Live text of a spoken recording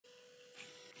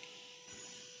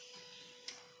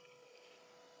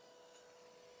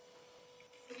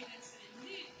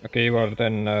Okay, well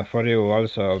then for you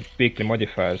also weekly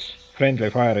modifiers. Friendly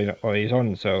fire is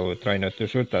on, so try not to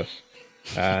shoot us.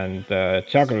 And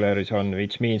juggler is on,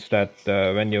 which means that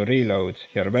when you reload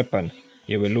your weapon,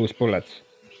 you will lose bullets.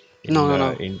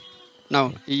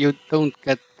 No, you don't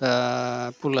get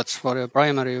bullets for your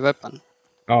primary weapon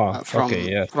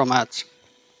from ads.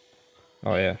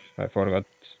 Oh yeah, I forgot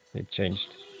it changed.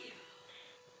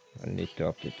 I need to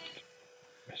update it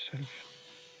myself.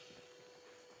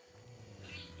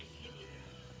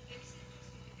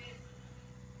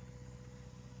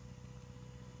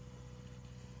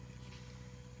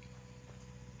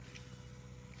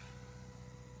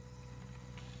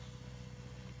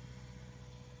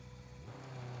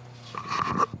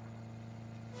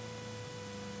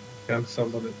 Can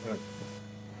somebody...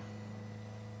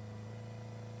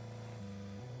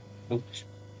 Oops.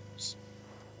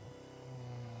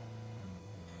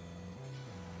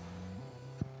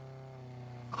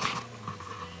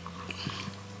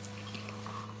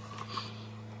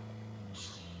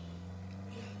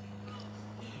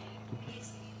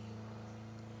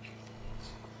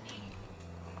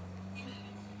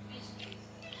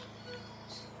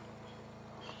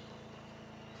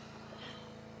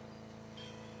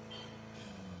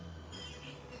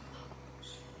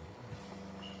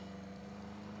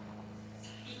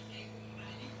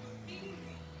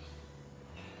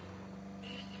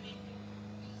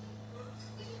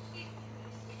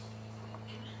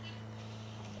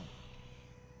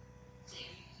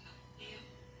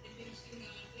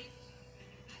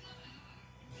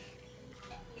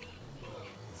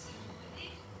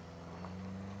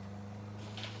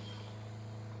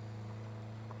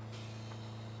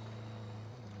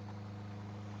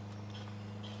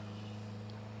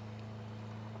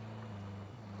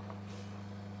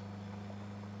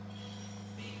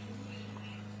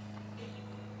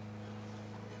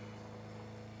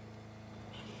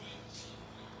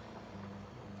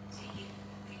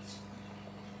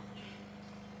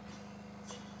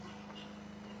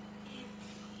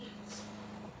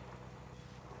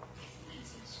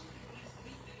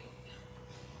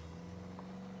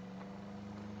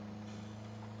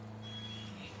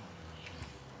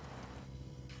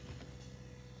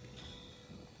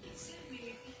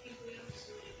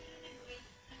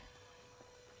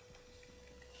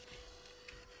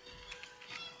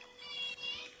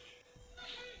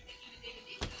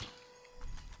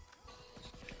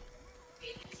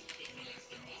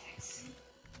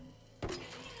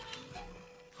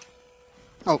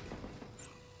 Oh.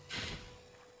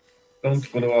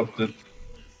 Don't blow up the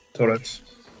turrets.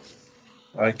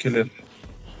 I kill it.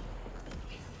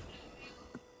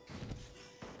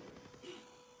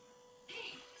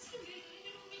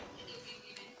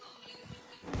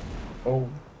 Oh.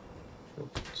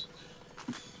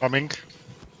 Coming.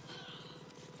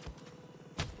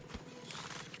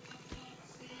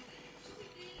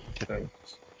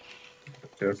 Thanks.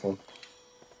 Careful.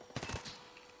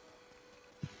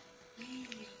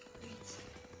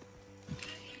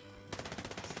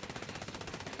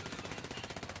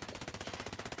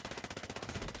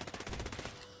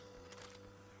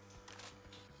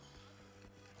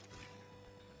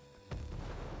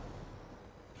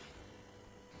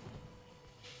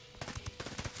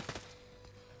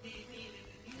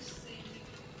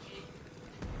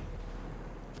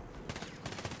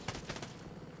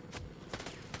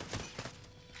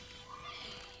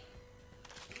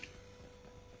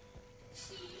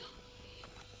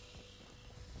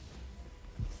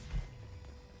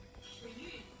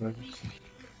 Thanks.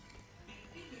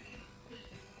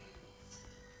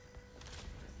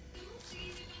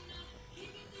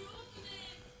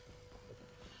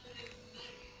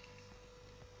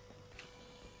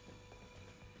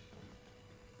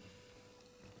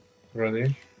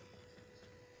 Ready?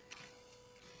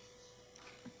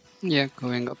 Yeah,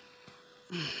 going up.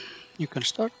 You can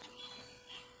start.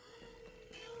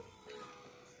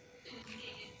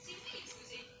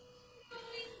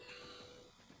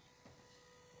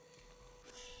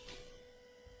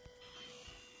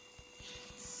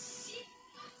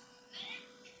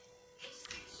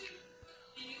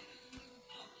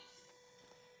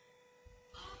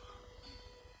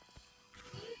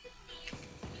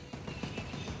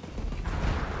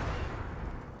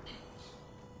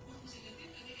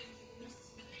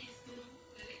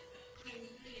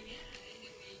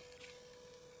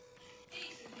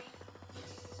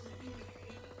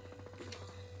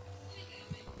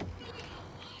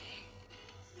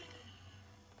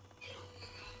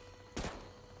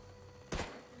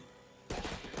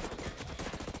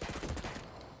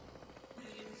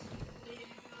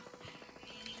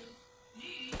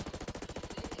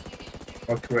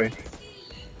 Okay.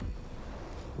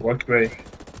 What way?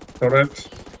 Turret.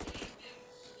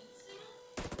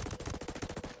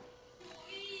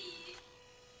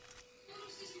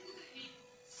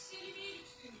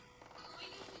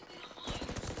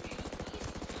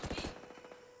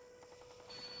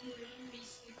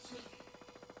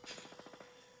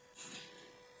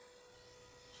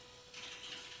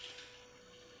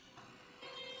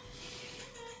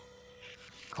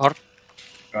 Car.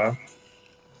 Car.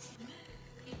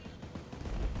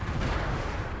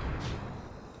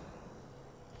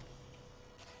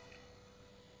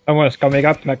 Someone's coming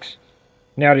up, Max.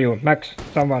 Near you, Max.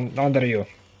 Someone under you.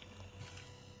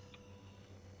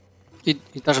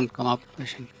 It doesn't come up, I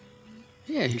think.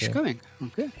 Yeah, he's coming.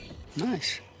 Okay,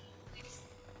 nice.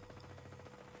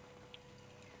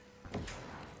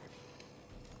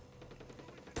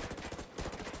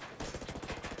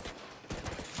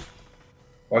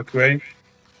 What way?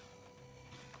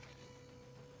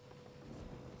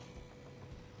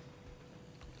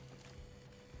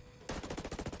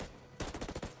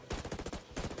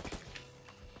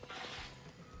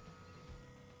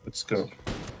 Let's go.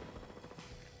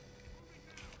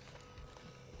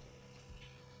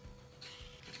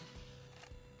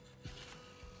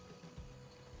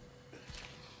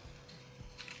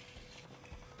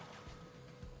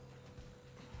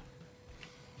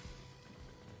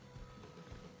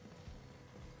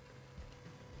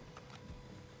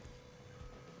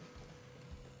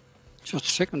 Just a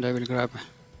second, I will grab a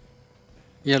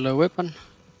yellow weapon.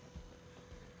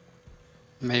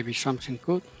 Maybe something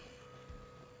good.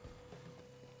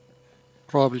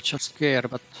 Probably just gear,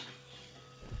 but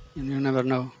you never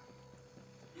know.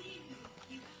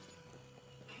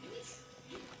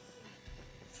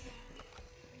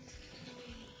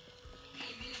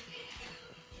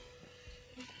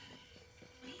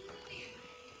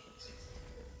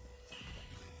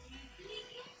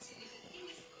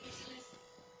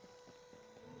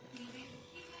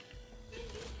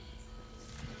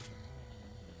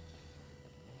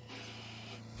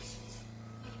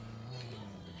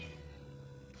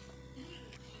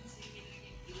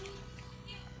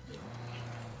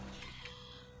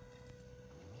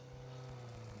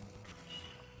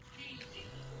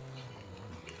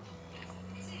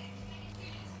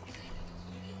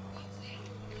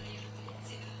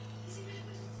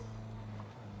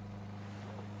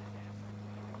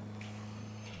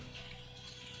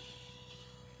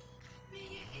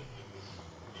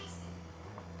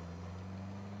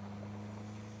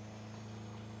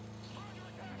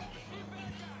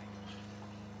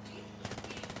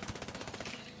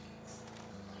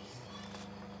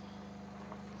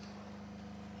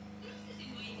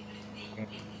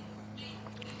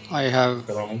 I have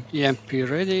EMP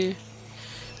ready.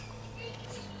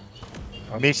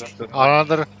 Missed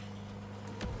another.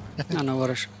 No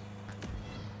worries.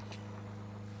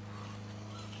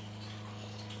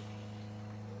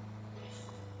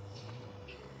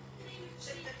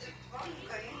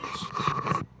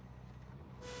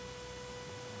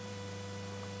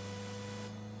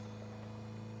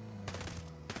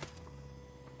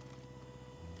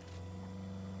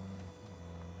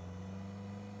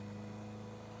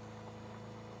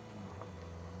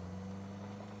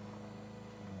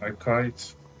 I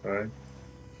kite, right?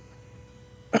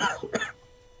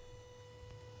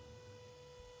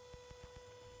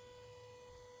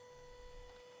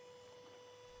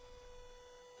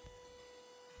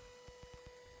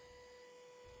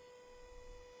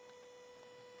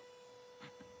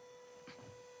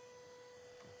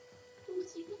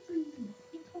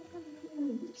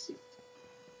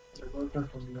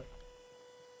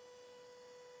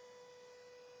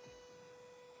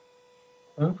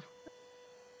 Huh?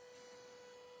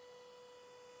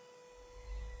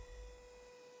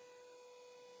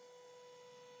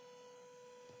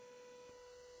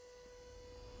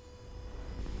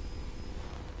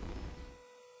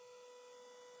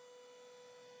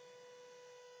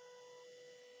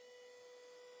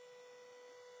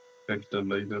 Take the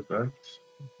laser back,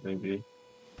 maybe.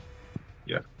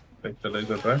 Yeah, take the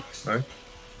laser back, right?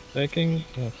 Taking.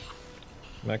 Yes.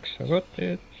 Max got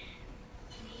it.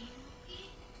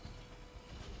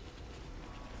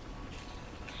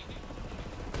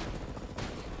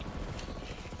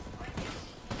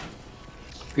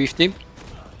 $50.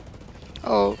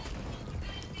 Oh.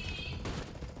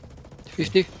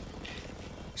 50.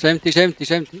 70, 70,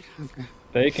 70. Okay.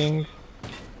 Taking.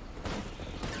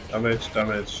 Damage,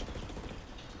 damage.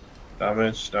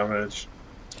 Damage, damage.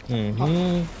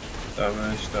 Mm-hmm.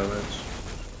 Damage, damage.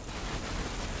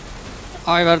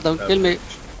 Ivar, don't kill me.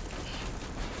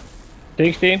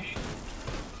 60.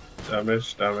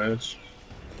 Damage, damage.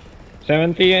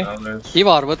 70. Damage.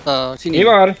 Ivar, võta sinine.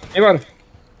 Ivar.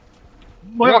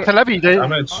 ma jooksen läbi teil.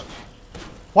 Damage.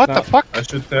 What No. the fuck? I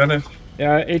should turn it.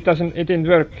 Yeah, it didn't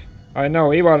work. I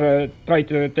know, Ivar tried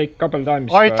to take couple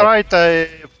times. I but tried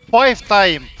 5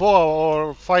 times, 4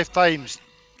 or 5 times.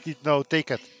 Did no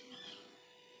take it.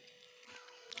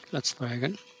 Let's try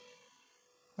again.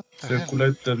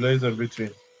 Circulate the laser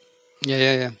between.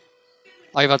 Yeah.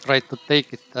 Ivar tried to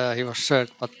take it. He was sure,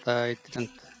 but it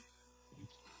didn't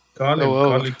Call him, go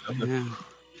call over. it. Yeah.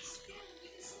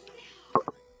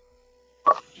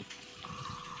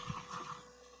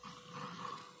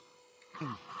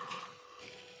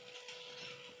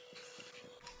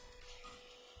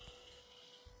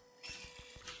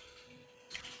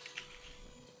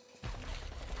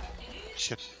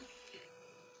 Shit.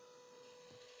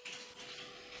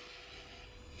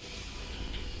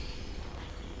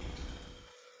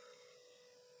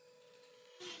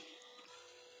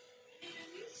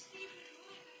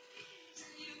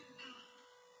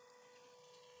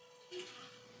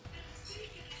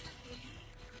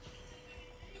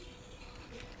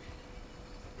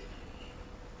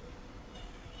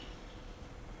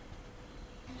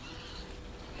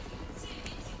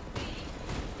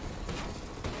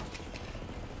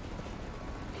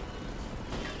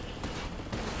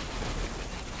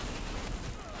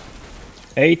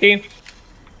 $80.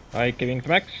 I giving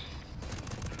max.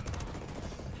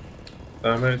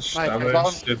 Damage, Right, damage.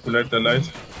 down. Circulate the light.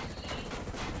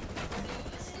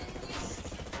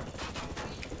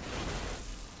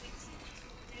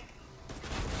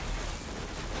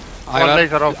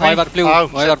 laser off me. Ivar blue.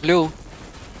 Oh, Ivar blue.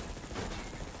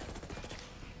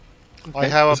 I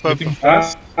have a It's getting purple.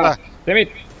 fast. Damn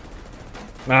it.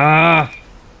 Ah,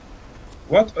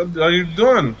 What are you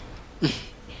doing?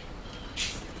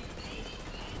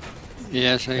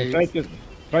 Yes, I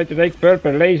tried to take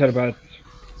purple laser, but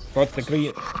got the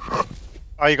green.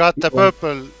 I got the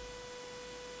purple.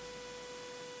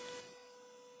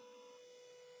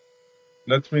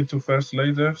 Let me to first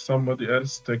laser. Somebody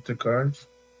else take the card.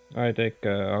 I take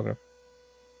aggro.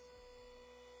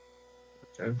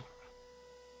 Okay.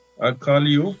 I'll call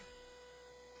you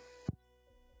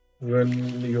when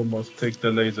you must take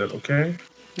the laser, okay?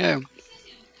 yeah.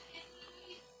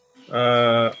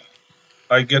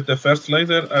 I get the first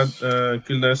laser and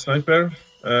kill the sniper.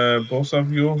 Both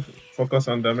of you focus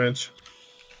on damage.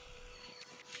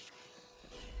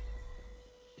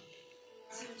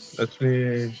 Let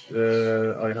me.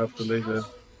 I have to laser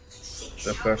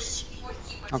the first.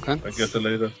 Okay. I get the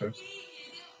laser first.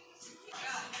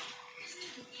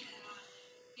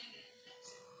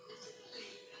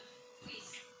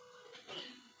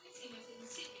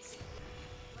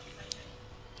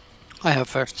 I have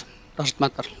first. Doesn't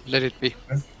matter. Let it be.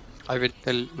 Okay. I will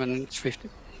tell when it's 50.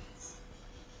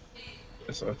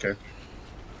 Yes, okay.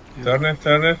 Yeah. Turn it,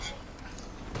 turn it.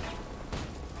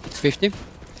 It's 50.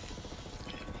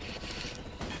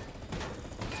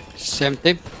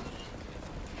 70.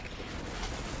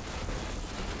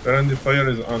 Friendly fire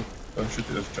is on. Don't shoot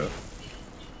it at shot.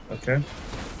 Okay.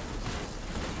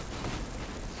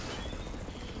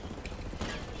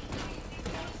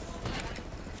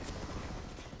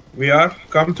 We are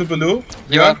come to blue.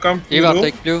 We are come to Ivar, blue.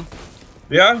 take blue.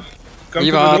 We are come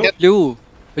Ivar, to blue. blue.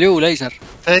 Blue laser.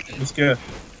 Take I'm scared.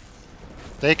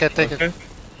 it, take it. Okay.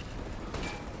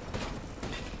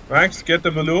 Max, get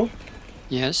the blue.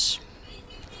 Yes.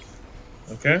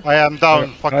 Okay. I am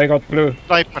down. Fuck. I got blue.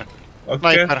 Sniper. Okay.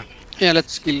 Sniper. Yeah,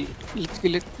 let's kill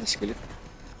it. Let's kill it.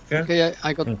 Okay. Okay,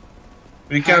 I got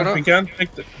We can Aggro.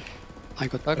 take the. I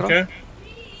got aggro. Okay.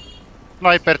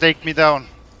 Sniper, take me down.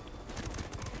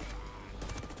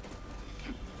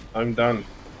 I'm done.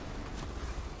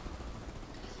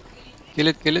 Kill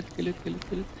it.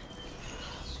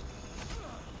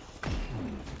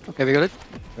 Okay, we got it.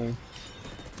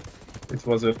 It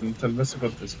was a little messy,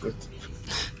 but it's good.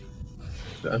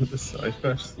 Then the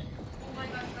snipers.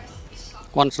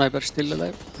 One sniper still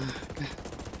alive.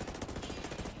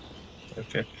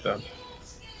 Okay, done.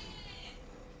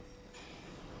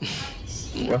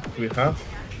 What we have?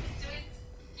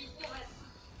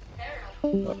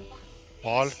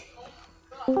 Ball.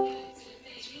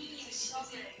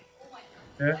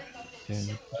 Okay.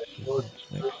 Then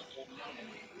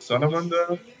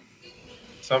Salamander.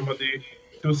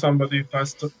 Somebody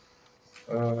fast.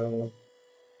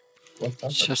 What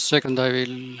happened? Just a second, I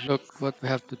will look what we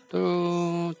have to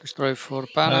do. Destroy 4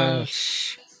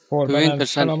 panels. 4 To panels,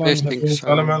 intercept Salamander. testing zone.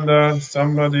 Salamander,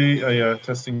 somebody, yeah,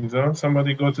 testing zone.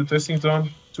 Somebody go to testing zone.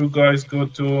 2 guys go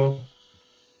to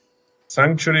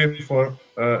sanctuary for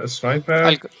a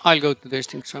sniper. I'll go to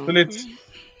testing zone. Kill it.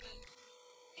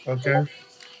 Okay.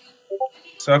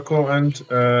 Sako and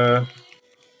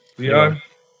we Yeah. are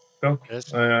go.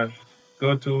 Yes.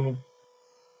 Go to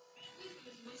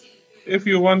If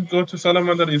you want go to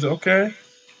Salamander is okay.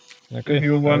 Okay. If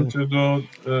you want to go,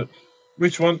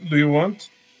 which one do you want?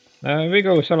 We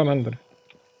go Salamander.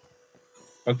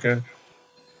 Okay.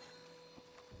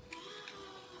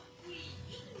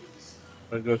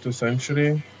 I go to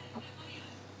Sanctuary.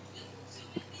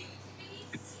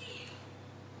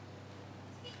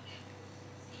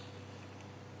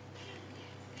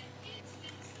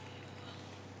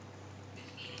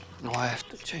 No, I have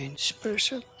to change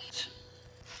percent.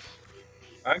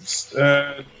 Max,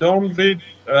 don't read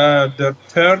the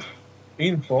third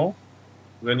info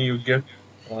when you get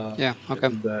Yeah, okay.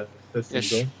 the testing Yes.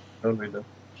 zone. Don't read that.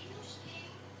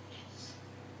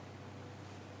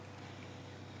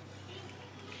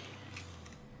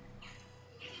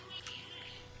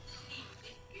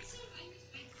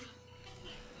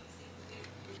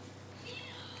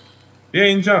 Yeah,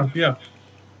 in jump, yeah.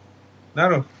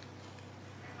 Narrow.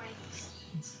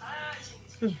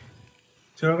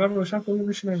 چرا روشن کنی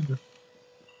بشین اینجا.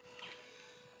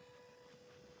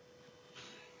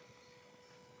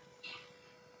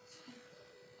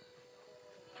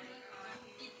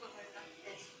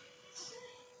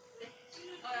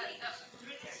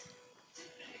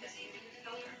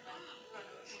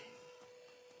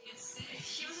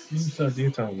 این ساعت دیگه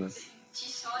تمومه.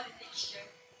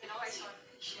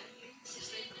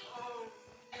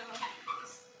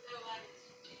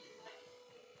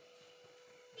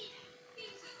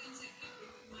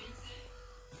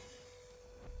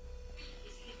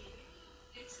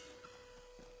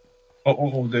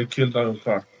 Oh, they killed our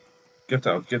car. Get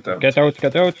out, get out. Get out,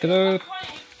 get out, get out.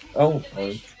 Oh,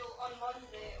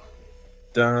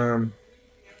 damn.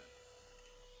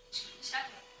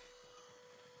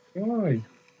 Why?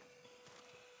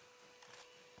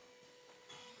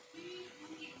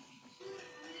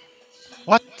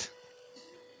 What?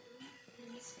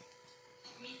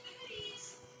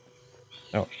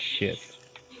 Oh shit.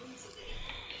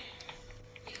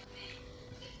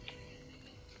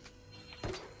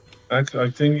 I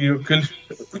think you killed.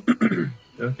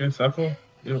 Okay, Sako?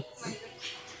 You.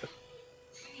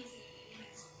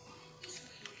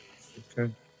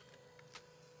 Okay.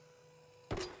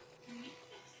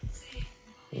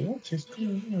 What is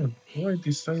going on? Why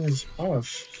this thing is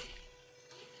harsh?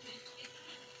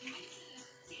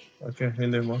 Okay,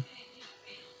 heal him up.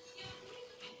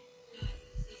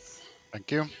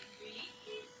 Thank you.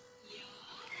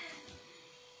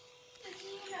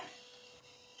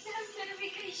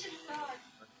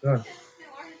 Yeah.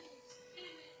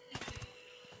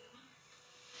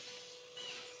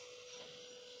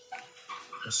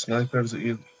 The snipers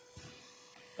is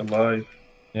alive.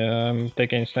 Yeah, I'm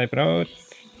taking sniper out.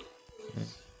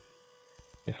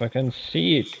 If I can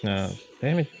see it now.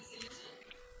 Damn it.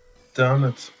 Damn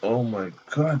it. Oh my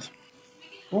god.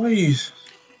 Why is...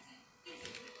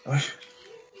 I...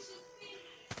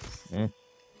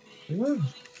 What?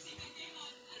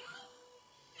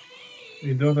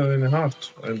 You don't have any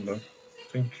heart, I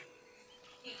think.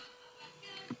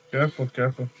 Careful,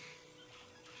 careful.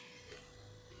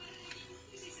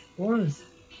 Why?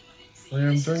 I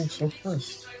am doing so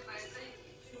fast.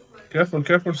 Careful,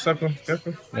 careful, Sako,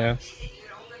 careful. Yeah.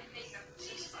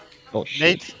 Oh shit.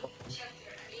 Nate.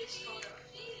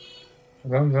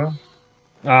 Run, run.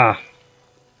 Ah!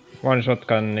 One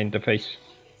shotgun in the face.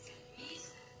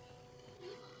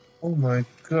 Oh my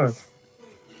god.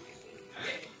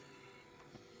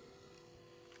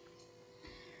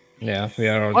 Yeah, we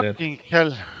are all dead. Fucking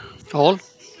hell. All?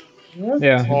 What?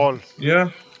 Yeah. All. Yeah.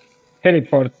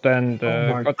 Heliport and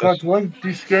Oh my got god, us. why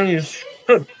this game is...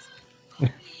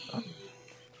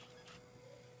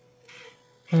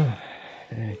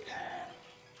 Right.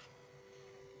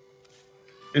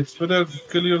 It's better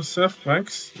kill yourself,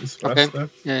 Max. It's Okay. faster.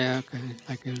 Yeah, okay.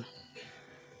 I can.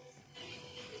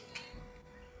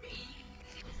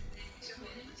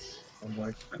 Oh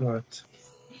my god.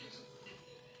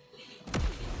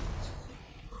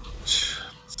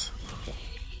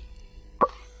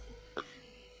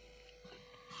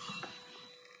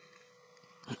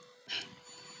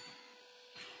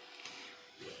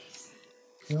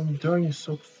 I'm doing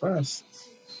so fast.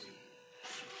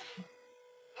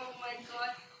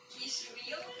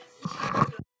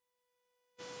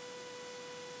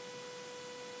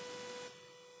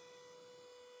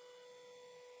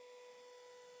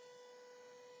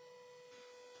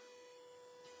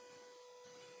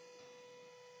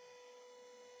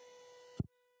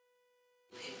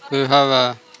 Do you have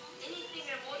a...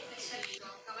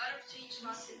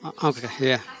 Okay,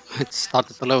 yeah. It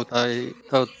started to load. I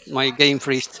thought my game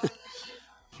freezed.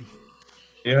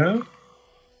 Yeah?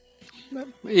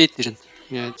 It didn't.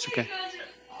 Yeah, it's okay.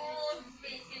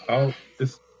 Oh,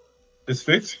 it's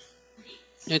fixed?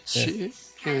 It's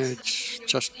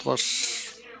just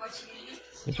was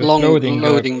It was long loading.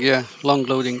 loading, yeah, long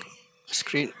loading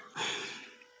screen.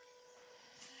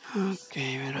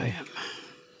 Okay, where I am.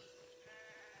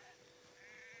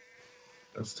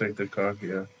 Let's take the car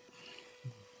here.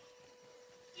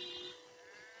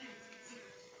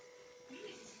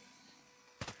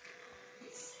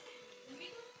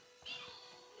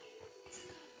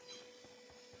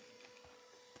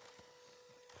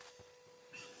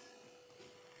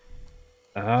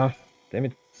 Ah, damn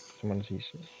it. Someone sees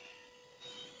me.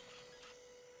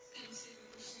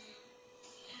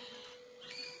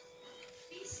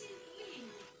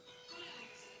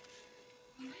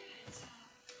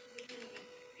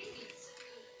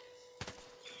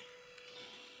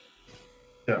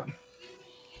 Yeah.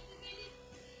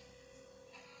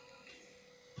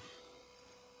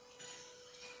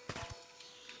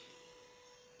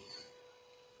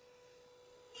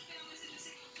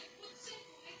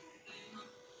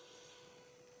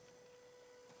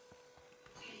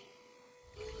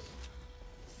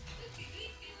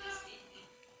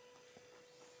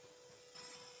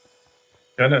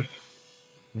 Kenneth,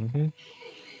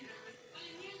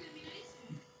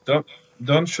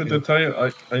 don't shoot the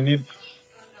tire. I need.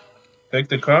 Take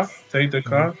the car. Take the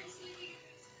car.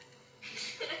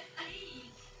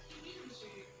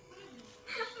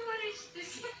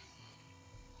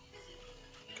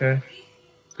 Okay.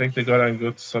 Take the car and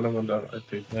go to Solomon Dar. I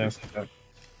take this car.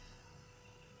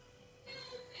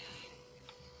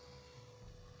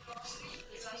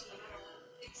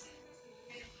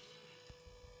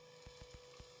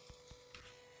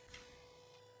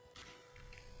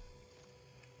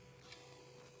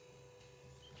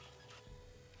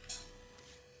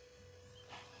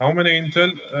 How many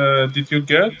intel did you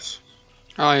get?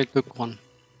 I took one,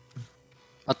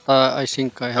 but I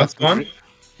think I have That's one?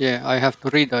 yeah, I have to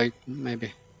read it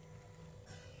maybe.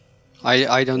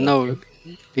 I don't know.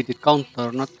 Did it count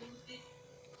or not?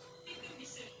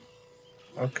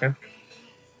 Okay.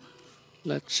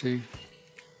 Let's see.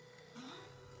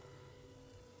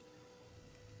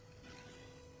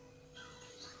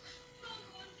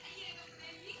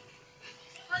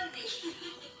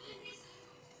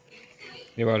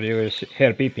 You will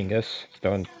hear beeping, yes?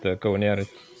 Don't go near it.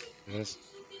 Yes.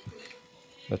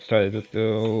 Let's try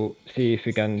to see if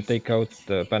we can take out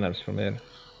the panels from here.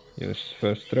 Use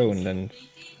first drone, then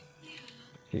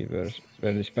see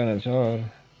where these panels are.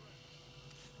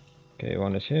 Okay,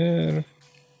 one is here.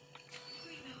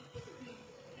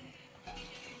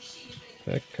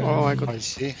 Second. Oh, I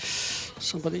see.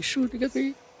 Somebody shooting at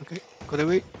me. Okay, got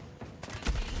away.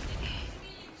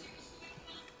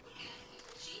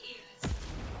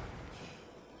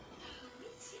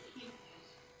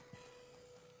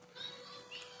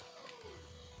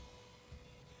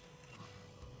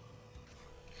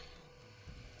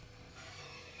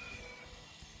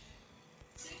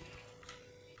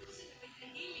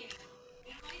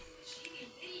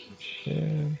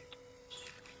 Here.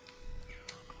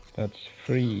 That's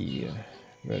 3.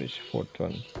 Where is fourth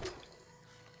one?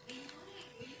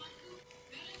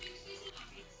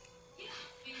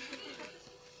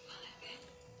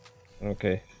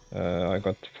 Okay, I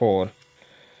got 4.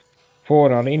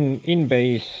 4 are in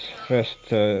base.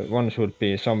 Rest one should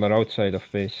be somewhere outside of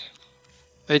base.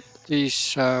 It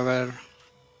is where.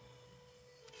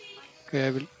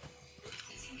 Okay,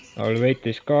 I'll wait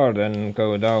this car, then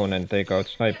go down and take out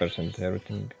snipers and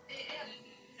everything.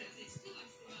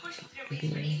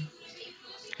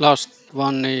 Last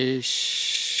one is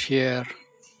here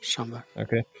somewhere.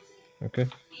 Okay. Okay.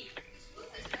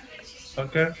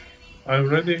 I'm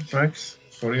ready, Max,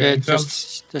 for your Yeah, intel.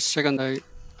 just a second. I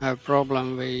have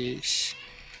problem with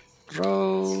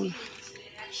drone.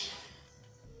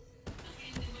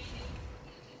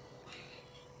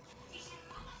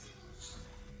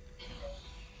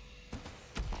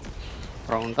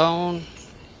 Drone down.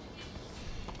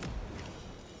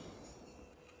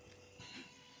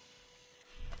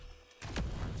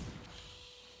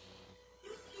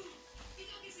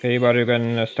 Okay, but you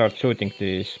can start shooting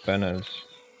these panels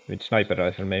with sniper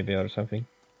rifle maybe or something.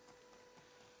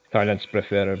 Silence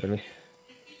preferably.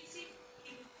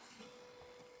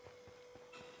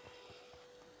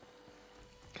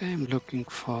 Okay, I'm looking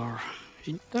for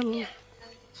intel.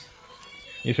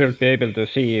 You should be able to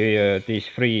see these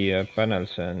 3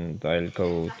 panels, and I'll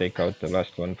go take out the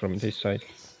last one from this side.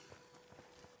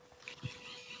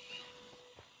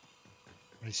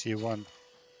 I see one.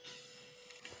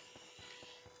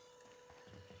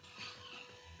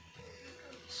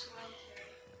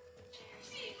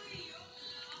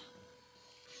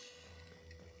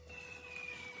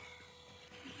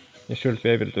 You should be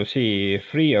able to see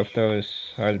 3 of those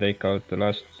I'll take out the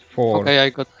last 4. Okay, I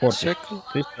got 40 second.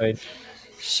 this side.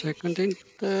 Second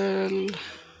intel.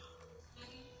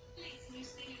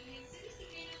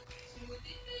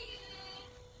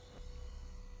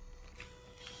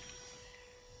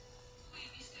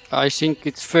 I think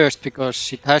it's first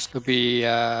because it has to be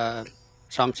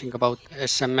something about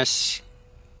SMS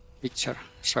picture.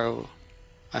 So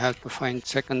I have to find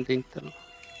second intel.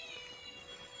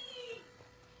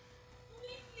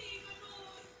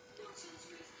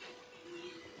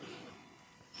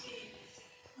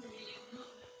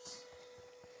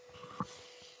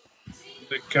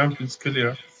 The camp is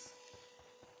clear.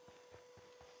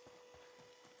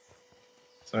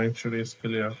 Sanctuary is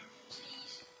clear.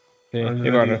 Okay, I'm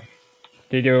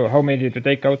Ivar, how many did you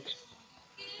take out?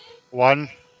 1.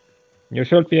 You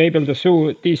should be able to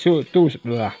see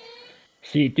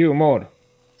 2 more.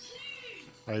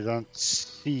 I don't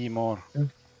see more. Okay,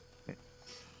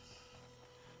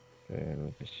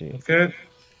 let me see. Okay.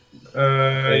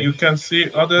 You can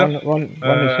see other. One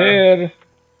is here.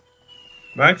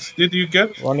 Max, did you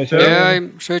get? One is third? here. Yeah,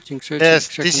 I'm searching.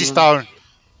 Yes, this is down.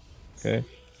 Okay.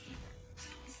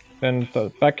 Then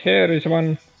back here is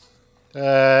one.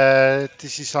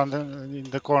 This is on in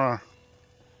the corner.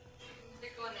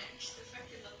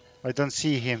 I don't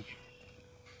see him.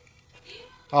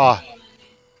 Ah,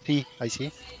 I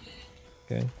see.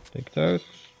 Okay, take it out.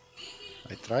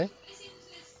 I try.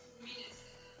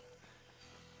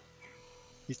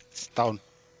 It's down.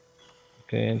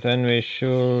 Okay, and then we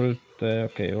should.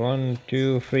 Okay, 1,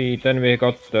 2, 3. Then we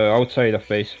got the outside of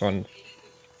base one.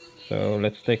 So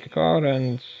let's take a car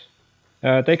and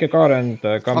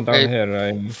come down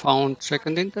here. Found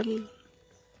second intel.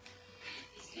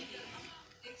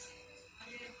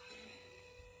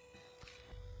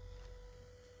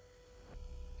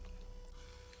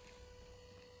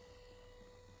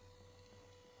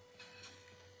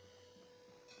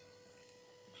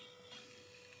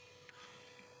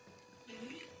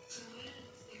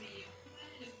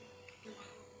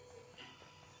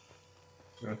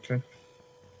 Okay.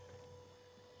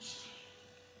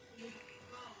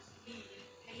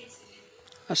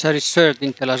 There is third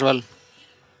intel as well.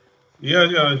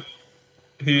 Yeah.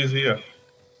 He is here.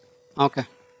 Okay.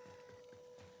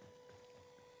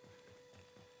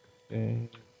 Okay,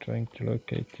 trying to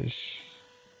locate this.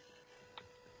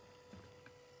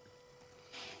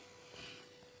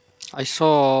 I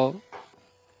saw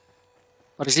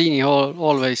Barzini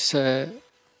always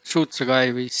shoots a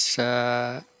guy with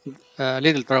a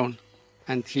little drone,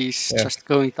 and he's just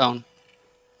going down.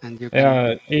 And you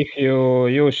can... if you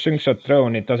use slingshot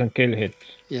drone, it doesn't kill hit.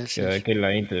 Yes. Kill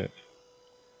into.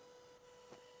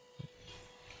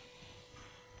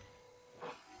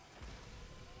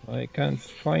 I can't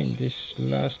find this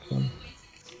last one.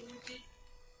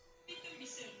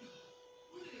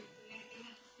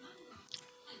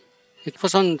 It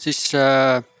was on this.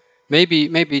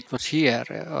 Maybe it was here,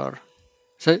 or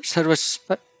there was.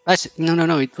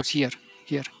 No. It was here.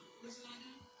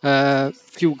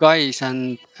 Few guys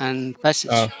and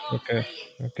passage. Ah, okay.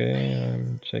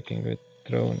 I'm checking with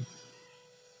drone.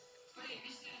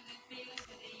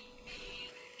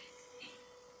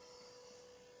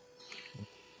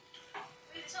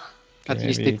 At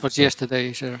least it was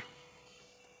yesterday, sir.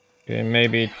 Okay,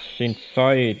 maybe it's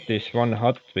inside this one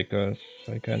hut because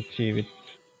I can't see with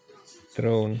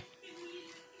drone.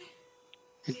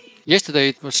 Yesterday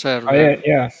it was there.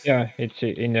 Yeah, it's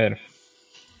in there.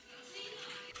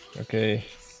 Okay,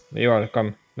 Ivar,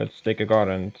 come. Let's take a car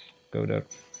and go there.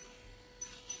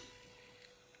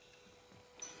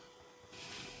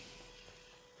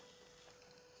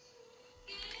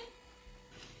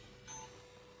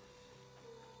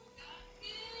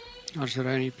 Are there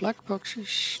any black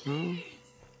boxes? No.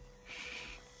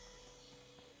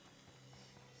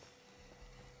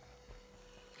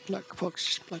 Black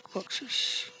boxes.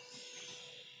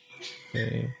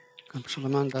 Okay.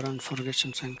 Commander and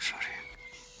Forgotten Sanctuary.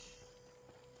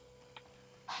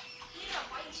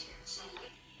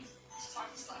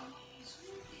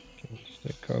 Let's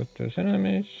take out those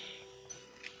enemies.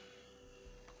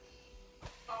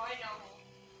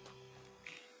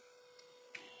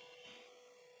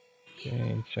 Okay,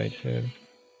 inside here.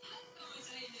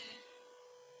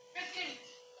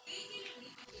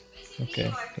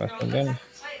 Okay, last one done.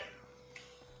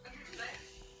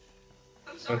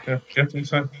 Okay, get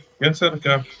inside. Get inside the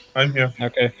car. I'm here.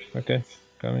 Okay,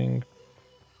 coming.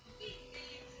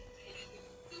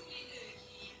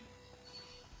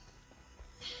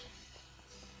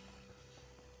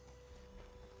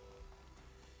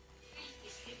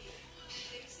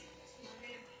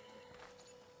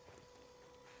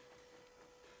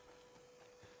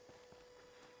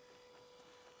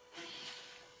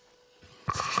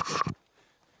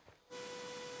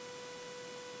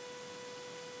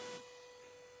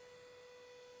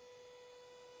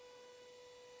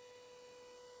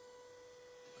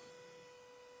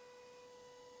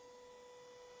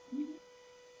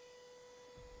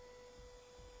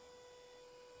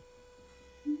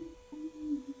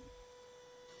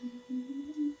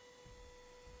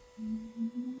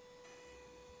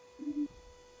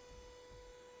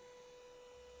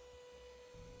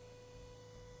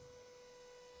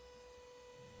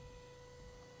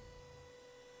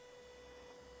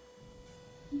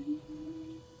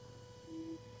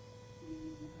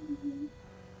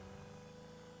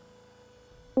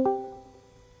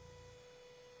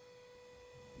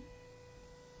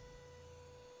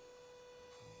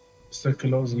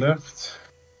 Circulars left.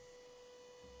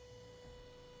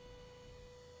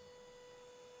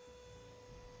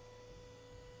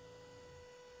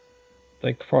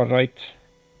 Take far right.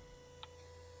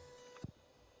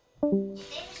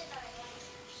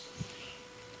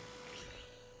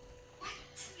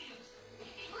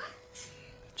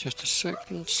 Just a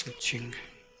second, switching.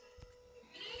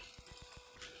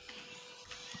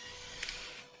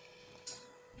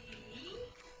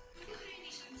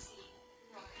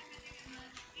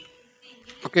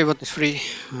 Okay, what is free?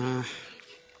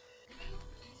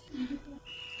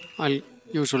 I'll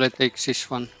usually take this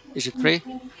one. Is it free?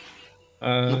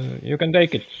 No. You can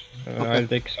take it. Okay. I'll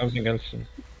take something else.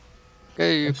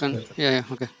 Okay, you can. Yeah,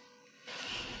 okay.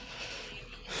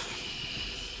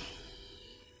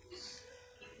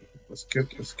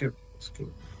 Skip.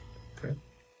 Okay.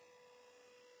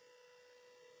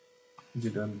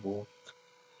 Didn't work.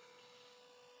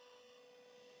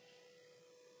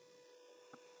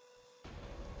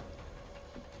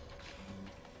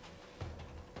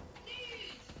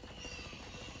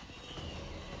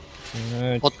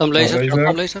 Bottom laser.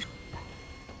 Bottom laser.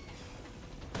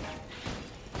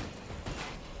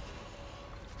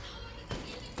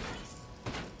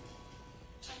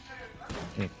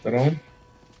 Around.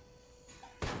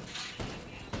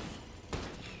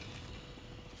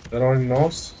 Around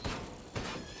nose.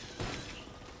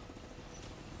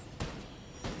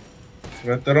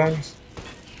 Veterans.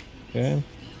 Okay.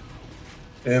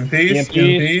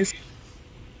 EMPs.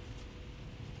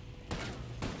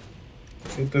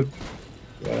 Shoot it.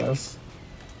 Yes.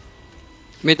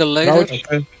 Middle laser.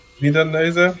 Okay. Middle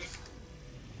laser.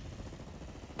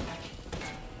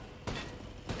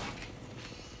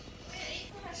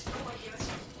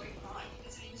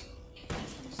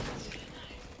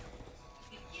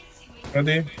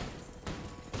 Ready?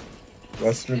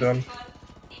 Last middle.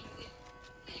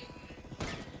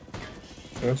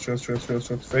 Shoot.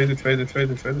 Fade it.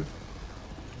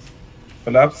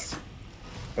 Collapse.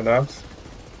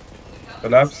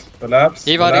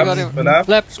 Ivar.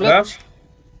 Flaps.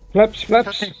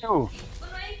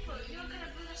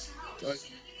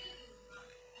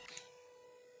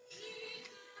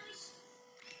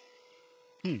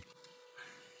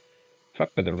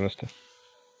 Fappedel lasta.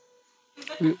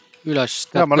 Üles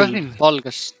Ja, ma tead lasin.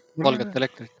 küll valget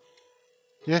elektrit.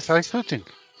 Yes, I shooting.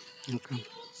 Okay.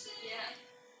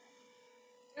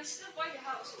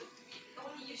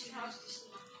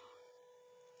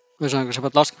 Ühesõnaga, sa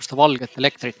pead laskma seda valget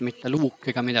elektrit, mitte luuki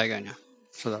ega midagi, onju.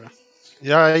 Seda või?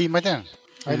 Ja, ei, ma tean.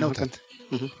 I know Okay. that.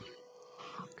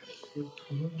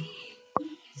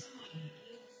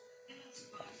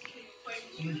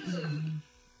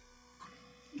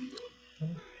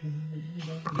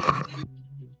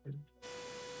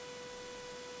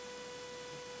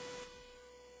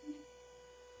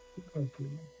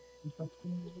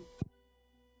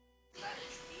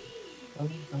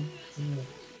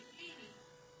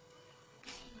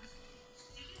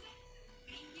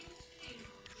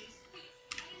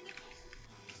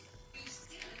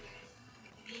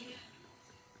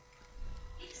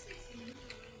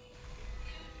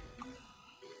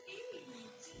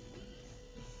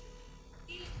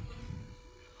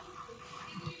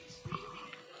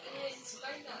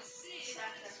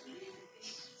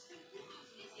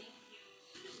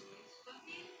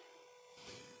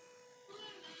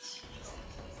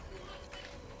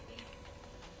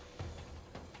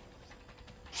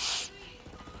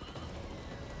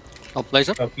 Top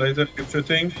laser. Top laser, keep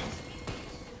shooting.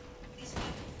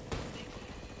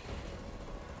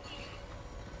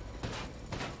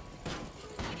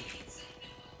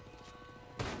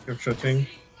 Keep shooting.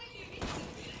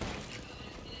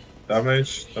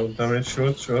 Damage, don't damage,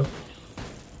 shoot.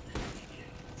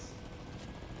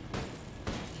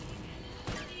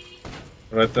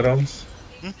 Veterans.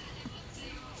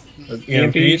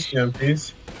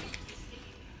 EMPs.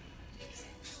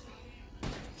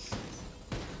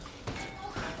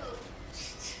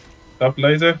 Top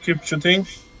laser, keep shooting.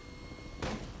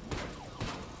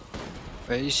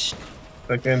 Face.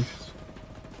 Second.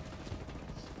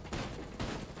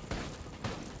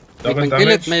 We Double can damage.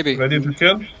 kill it, maybe. Ready to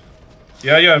kill?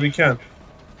 Yeah, we can.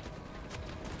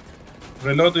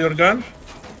 Reload your gun.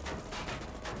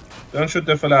 Don't shoot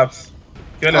the flaps.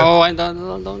 Kill it. Oh, I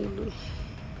don't.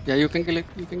 Yeah, you can kill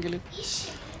it.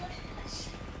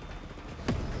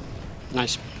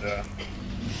 Nice. Yeah.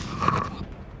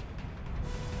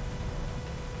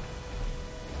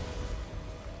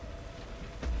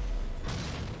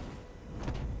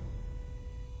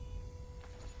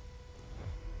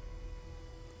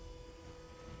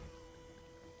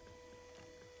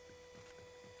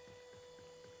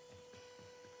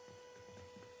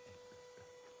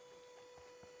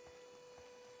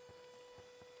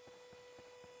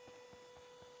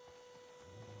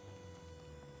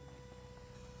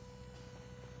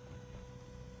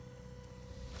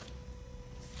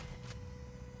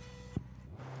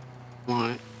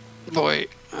 my boy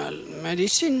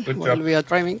medicine Good while job. we are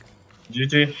driving.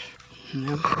 GG.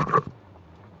 Yeah.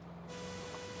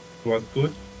 Was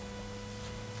good.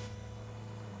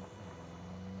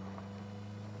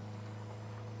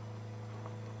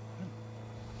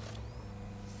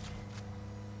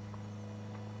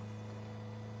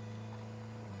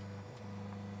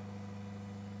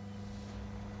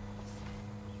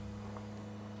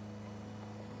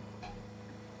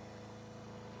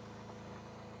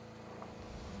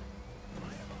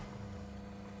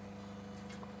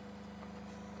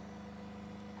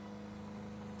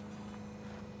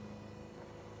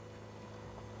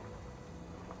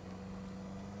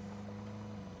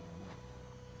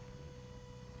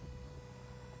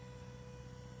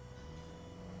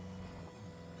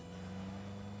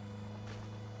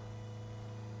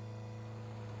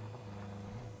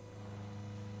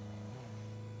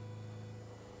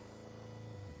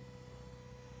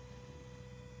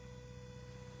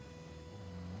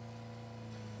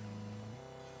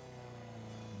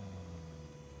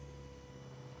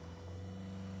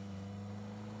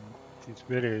 It's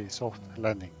very soft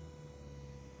landing.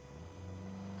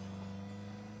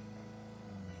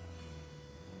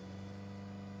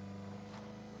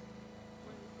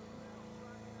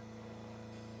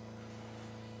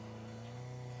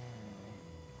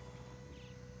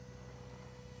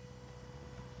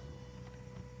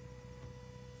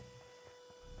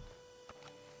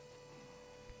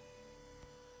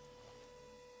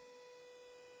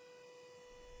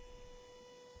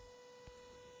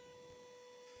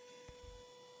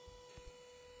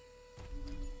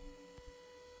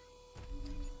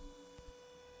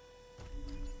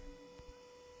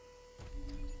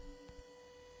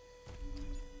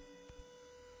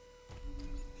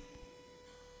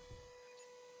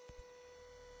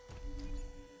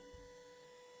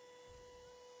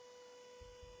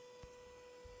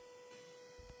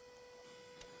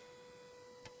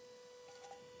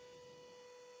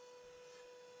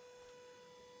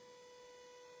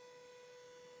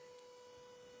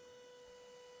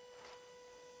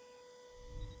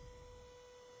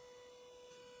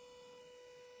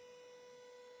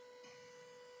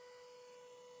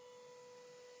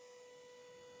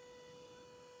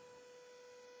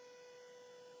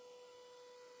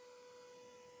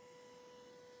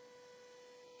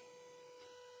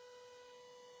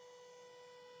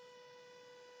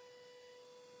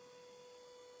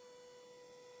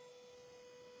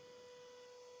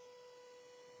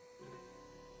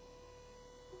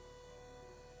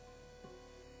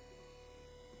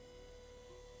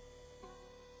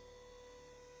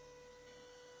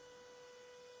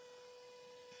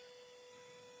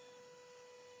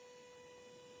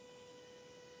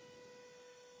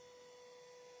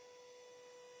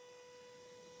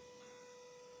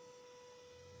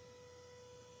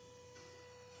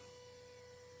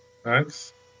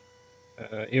 Thanks.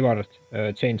 Ivar,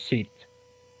 change seat.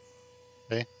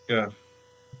 Yeah.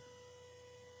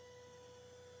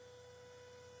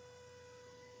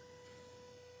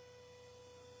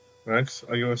 Max,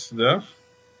 are you still there?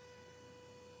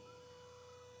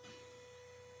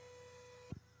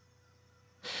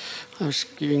 I was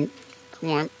giving to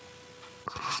my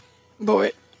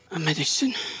boy a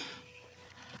medicine.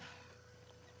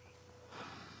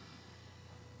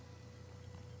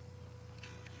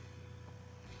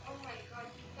 Oh my god,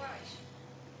 guys.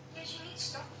 Yes, you need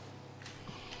stuff.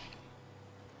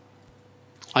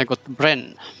 I got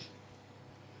Bren.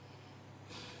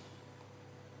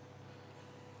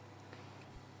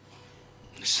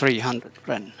 $300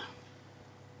 Bren.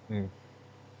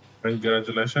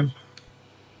 Congratulations.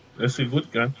 That's a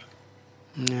good gun.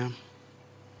 Yeah.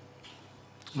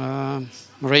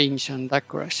 Range and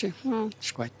accuracy. Well,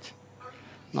 it's quite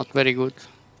not very good.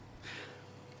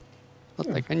 But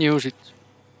I can use it.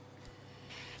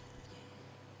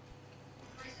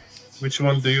 Which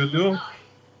one do you do?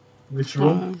 Which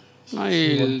room?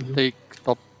 I'll take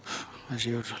top as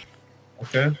usual.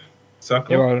 Okay.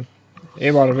 Sako?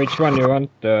 Ivar, which one you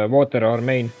want, water or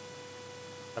main?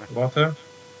 Water?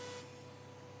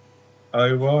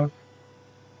 Ivar?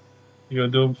 You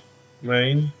do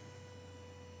main?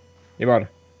 Ivar.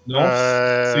 No?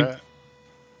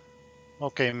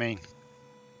 Okay, main.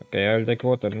 Okay, I'll take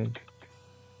water.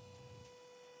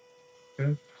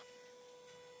 Okay.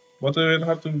 What do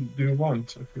you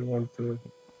want? If you want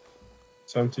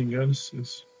something else,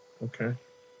 is okay.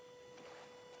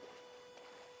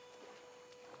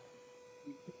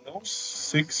 No,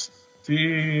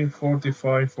 60,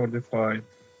 45, 45.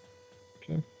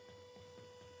 Okay.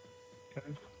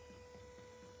 Okay.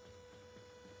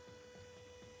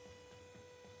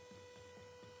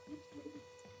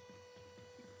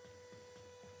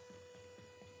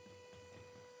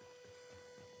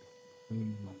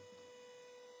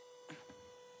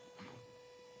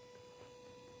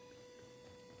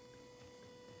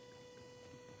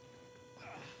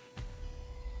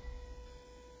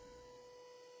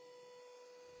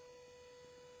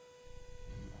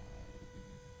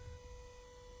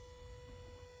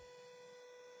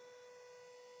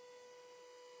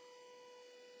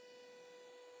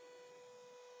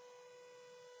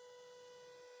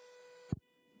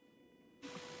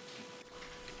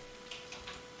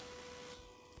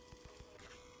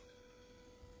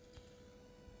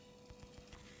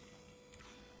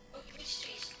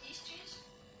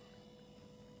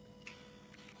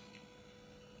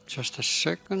 Just a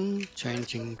second,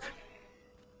 changing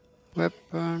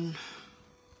weapon.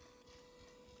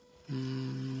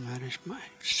 Where is my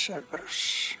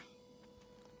servers?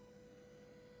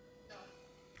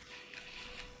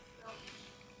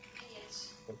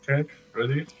 Okay,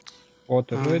 ready?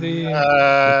 Water ready.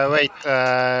 Wait,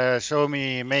 show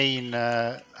me main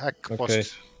hack Okay.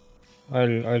 post.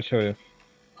 I'll show you.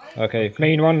 Okay,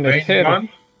 main one is Main here. one.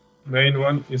 Main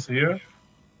one is here.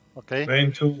 Okay.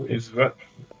 Main 2 is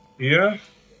here.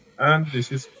 And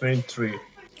this is main 3.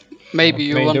 Maybe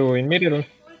you main want. 2 in middle.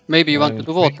 Maybe you want to and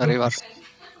do water main two river. is-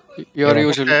 You are Yeah.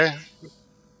 usually.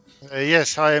 Okay.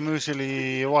 Yes, I am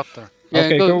usually water. Yeah,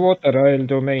 Okay, go water. I'll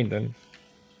do main then.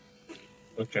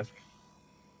 Okay.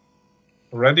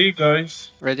 Ready,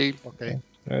 guys? Ready? Okay.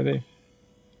 Ready?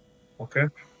 Okay.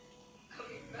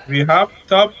 We have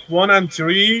top 1 and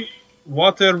 3,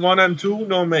 water 1 and 2,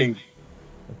 no main.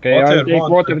 Okay, Water I'll take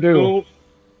 1 water and 2. 2,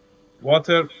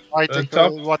 water I take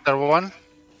top water 1.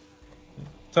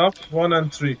 top 1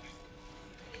 and 3.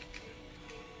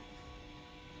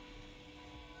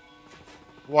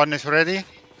 One is ready.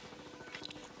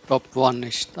 Top 1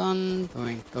 is done.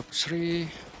 Doing top 3.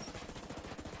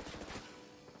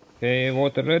 Okay,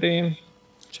 water ready.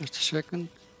 Just a second.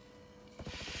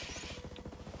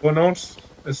 Go north.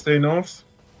 Stay north.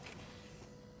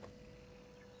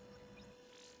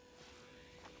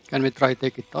 Can we try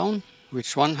take it down?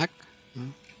 Which one hack?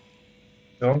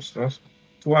 North, north.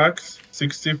 2 hacks.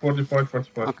 60, 45,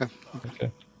 45. Okay.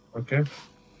 Okay. Okay.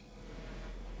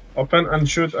 Open and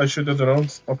shoot. I shoot the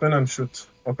drones. Open and shoot.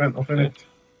 Open Okay. it.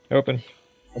 Open.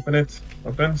 Open it.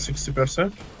 Open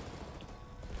 60%.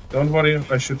 Don't worry,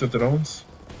 I shoot the drones.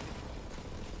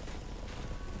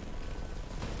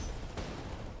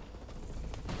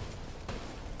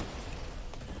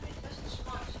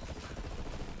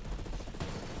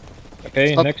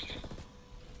 Okay, Stop. next.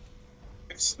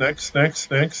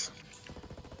 Next.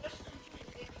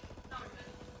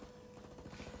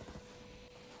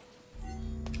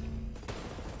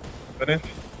 Open it.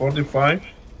 45.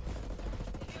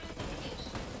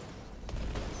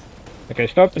 Okay,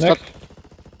 stop. Stop. Next.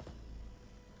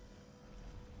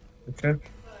 Okay.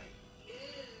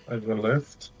 I go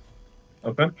left.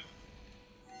 Open.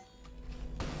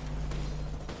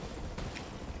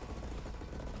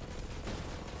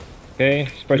 Okay,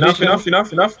 position.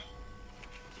 Enough.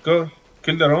 Go.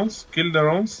 Kill the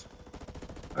drones.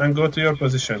 And go to your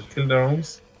position. Kill the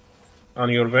drones. On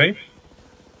your way.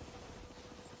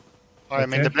 I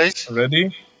am in Okay. the place.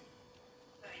 Ready?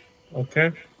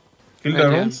 Okay. Kill the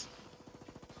Ready. drones.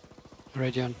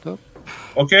 Ready on top.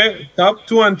 Okay. Top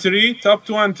 2 and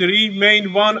 3.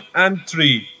 Main 1 and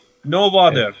 3. No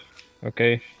water.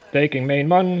 Okay, taking main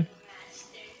 1.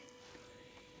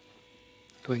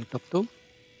 Doing top 2.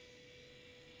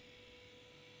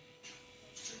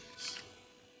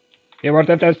 Yeah, but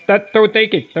that don't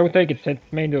take it. Don't take it. Set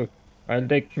main 2. I'll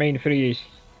take main 3 is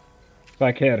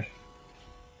back here.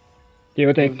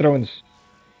 You take drones.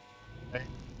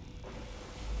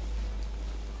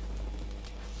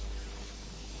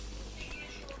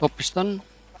 Top is done.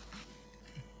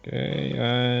 Okay,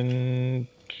 and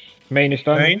main is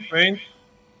done.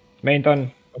 Main.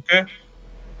 done. Okay.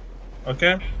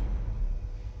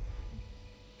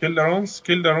 Kill the drones.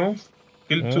 Kill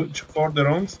Yeah. 4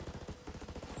 drones.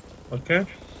 Okay.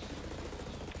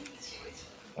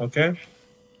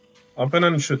 Open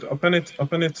and shoot. Open it.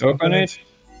 Open it.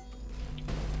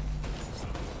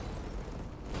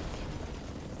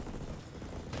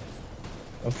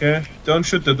 Okay. Don't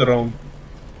shoot the drone.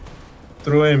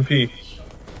 Throw MP.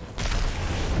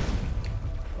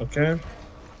 Okay.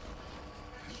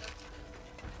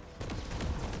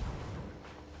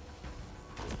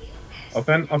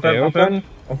 Open. Okay, open.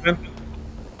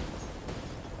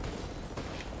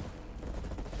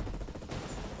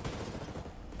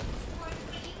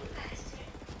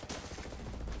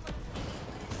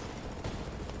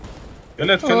 Kill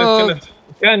it.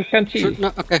 Can't see.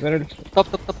 No, okay. Where is- Top.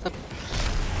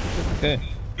 Okay.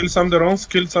 Kill some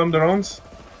drones.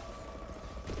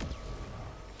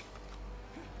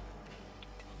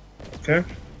 Okay.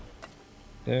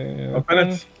 Open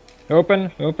it.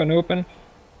 Open.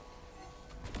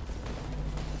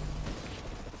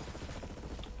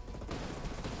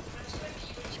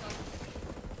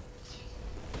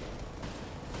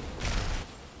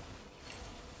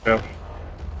 Yeah.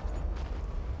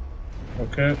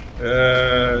 Okay.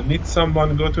 Need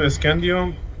someone go to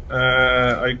Scandium.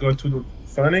 I go to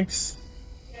Phoenix.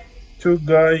 2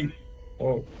 guy.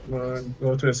 Go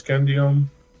to Scandium.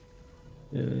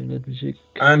 Let me see.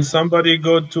 And somebody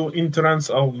go to entrance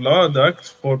of Laduct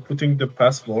for putting the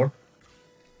password.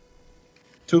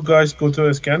 2 guys go to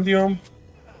Scandium.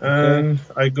 And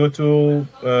I go to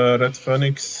Red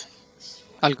Phoenix.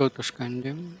 I'll go to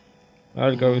Scandium.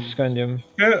 I'll go Scandium.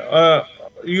 Okay,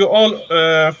 you all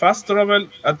fast travel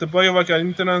at the biovac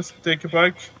entrance, take a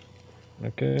bike.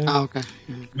 Okay. Ah, okay.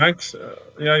 Max,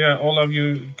 yeah, all of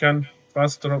you can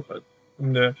fast travel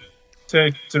in the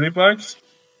take 3 bikes.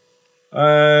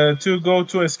 To go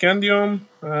to a Scandium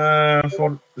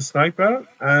for the sniper,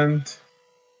 and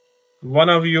one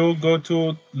of you go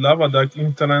to lava duct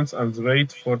entrance and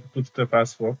wait for put the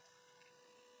passport.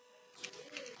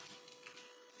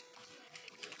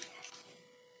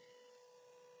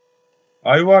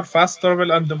 Ivar, fast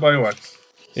travel and the biovac.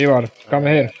 Ivar, come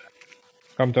here.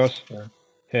 Come to us. Yeah.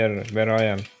 Here, where I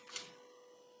am.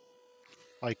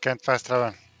 I can't fast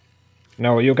travel.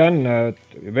 No, you can,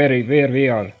 where we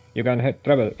are. You can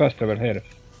fast travel here.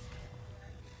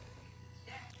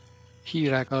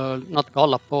 Hiirega natuke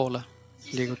allapoole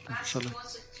liigutab sulle.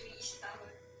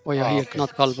 Hoia hiirt okay.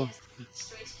 natuke allpool.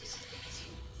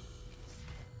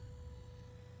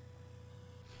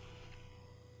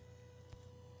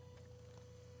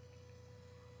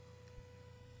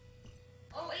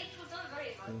 Oh, April, don't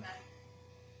worry about that.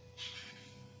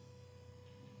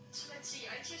 So let's see,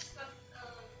 I just got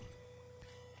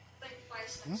like 5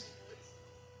 stacks of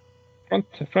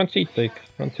wood. Front seat, take.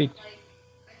 Front seat. I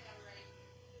have like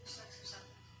 2 stacks of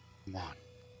something. Come on.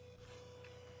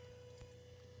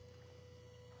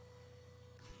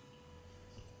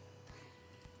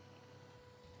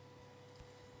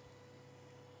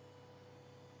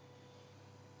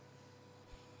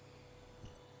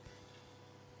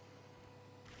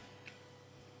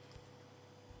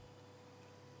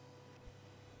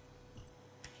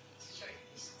 Sorry,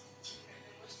 this is cheaper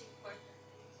than most important.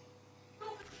 No,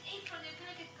 but April, you're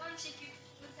gonna get guns if you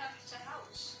look after the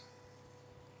house.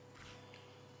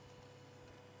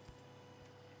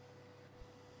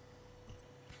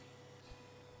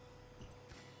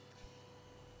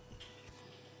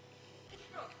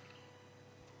 Bro,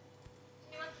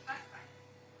 you want the backpack?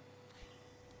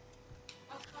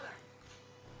 What color?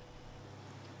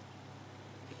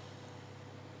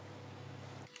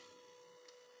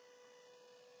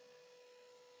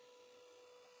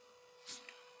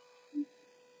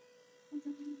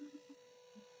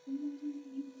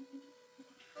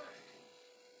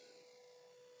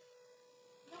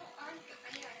 No,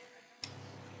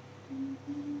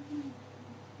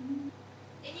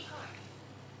 any color.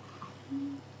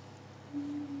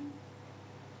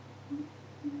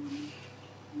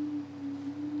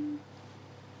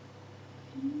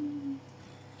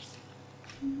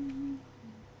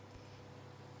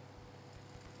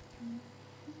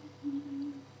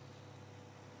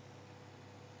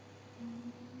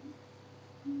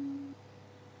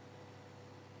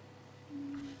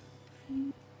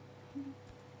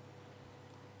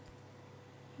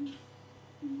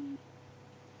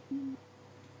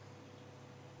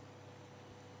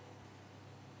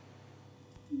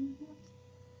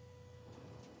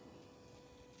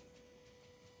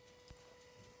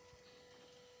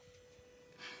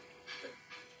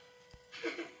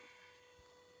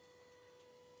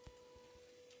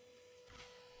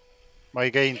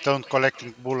 Again, don't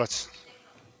collecting bullets.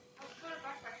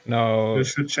 No. You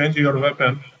should change your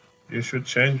weapon. You should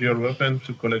change your weapon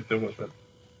to collect the weapon.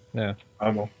 Yeah.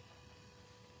 Ammo.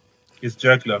 It's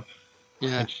juggler.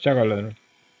 Yeah. It's juggler.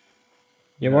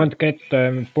 You Yeah. won't get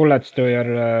bullets to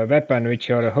your weapon which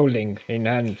you're holding in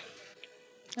hand.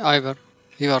 Ivar,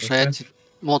 sa Okay. jätsid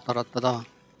mootorratta taha.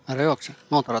 Ära jookse,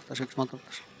 mootorrattas, üks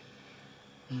mootorrattas.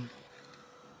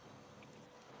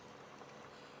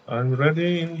 I'm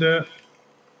ready in the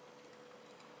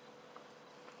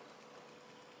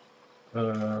So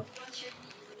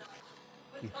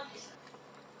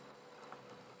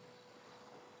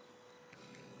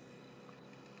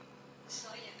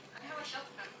yeah, I have a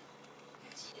shotgun.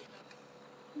 Let's see it though.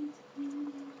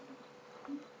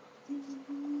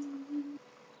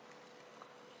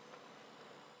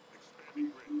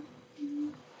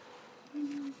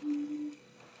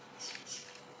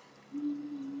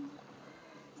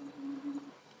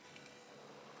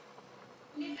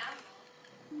 Need ammo.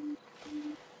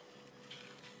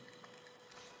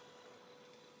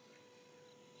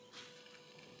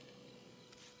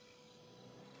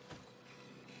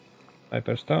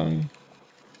 Sniper's down.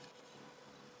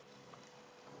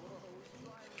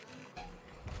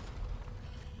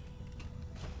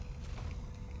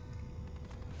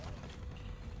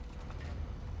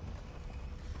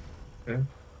 okay.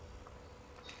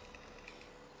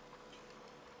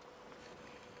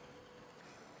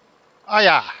 Ah,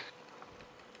 yeah.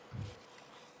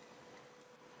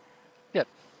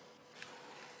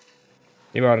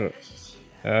 Ivar,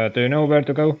 do you know where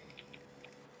to go?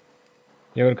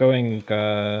 You're going,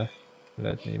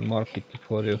 let me mark it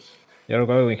for you. You're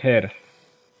going here.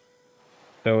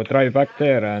 So drive back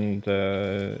there and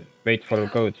wait for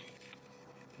code.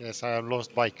 Yes, I have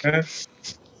lost bike. Okay.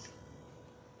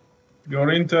 Your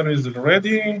intel is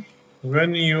ready.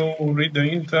 When you read the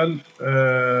intel,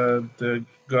 the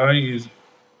guy is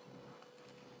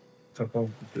top of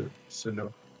the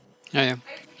silo. Yeah, yeah. I have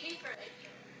the paper editor.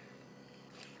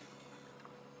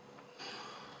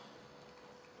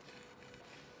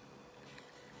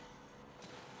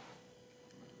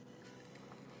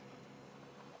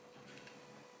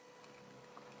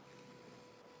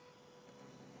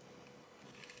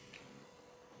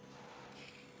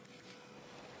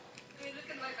 I mean, look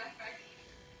at my backpack.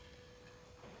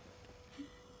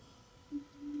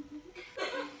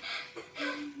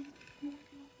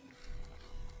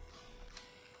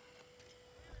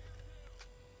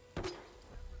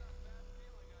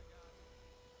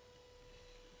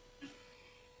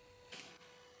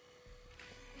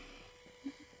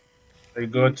 I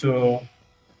go to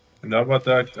lava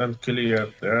duct and clear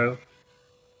there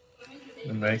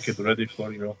and make it ready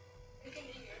for you. We can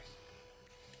leave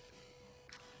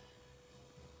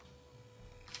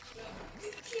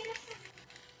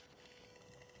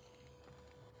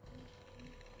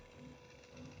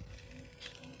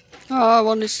yours.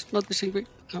 One is noticing me.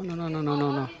 No.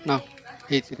 No,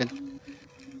 he didn't.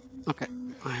 Okay,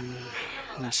 I'm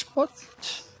in a spot.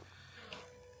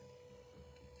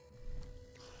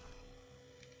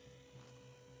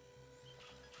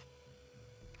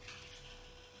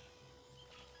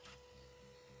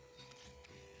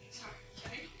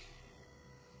 Sorry.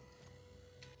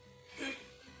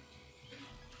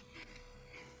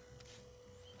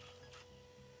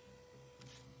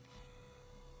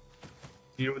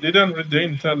 You didn't read the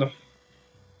intel.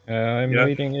 I'm Yeah.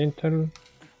 reading intel.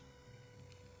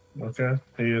 Okay,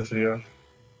 he is here.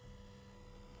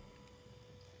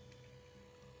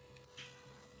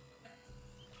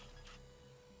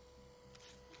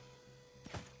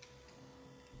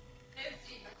 I have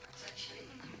 3 backpacks actually.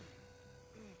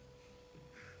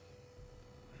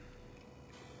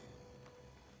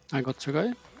 I got the guy.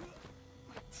 Who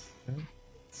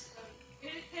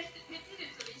did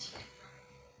it to reach him?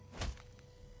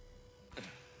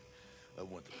 I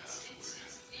want the password.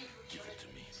 Give it to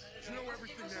me. You know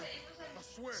everything now. I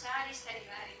swear.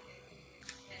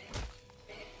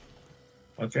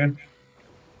 Okay.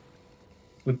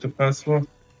 Put the password.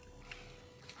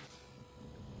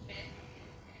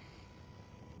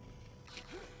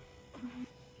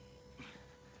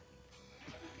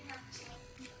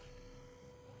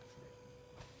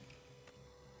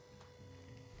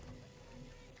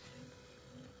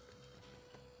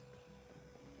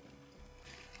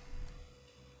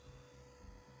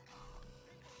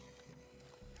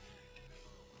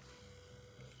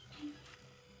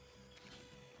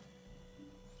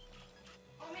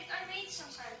 Oh, I made some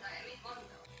sand. I made one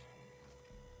though.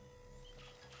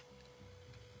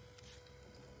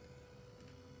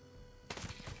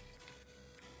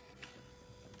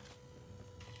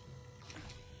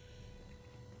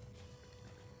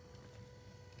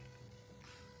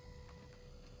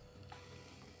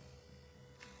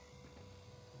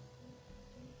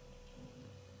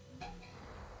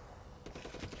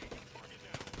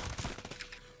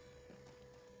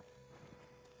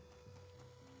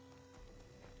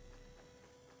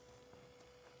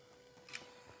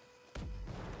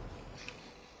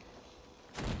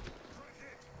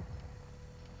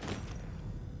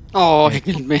 Oh, he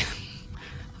killed me.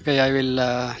 Okay, I will.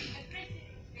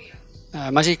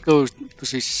 Magic goes to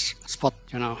this spot,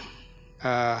 you know,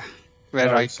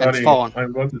 where I can Sorry, spawn. I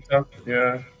brought it up.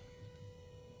 Yeah.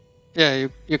 Yeah,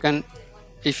 you can.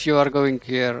 If you are going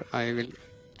here, I will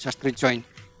just rejoin.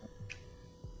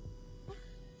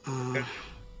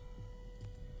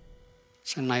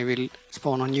 Then I will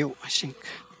spawn on you, I think.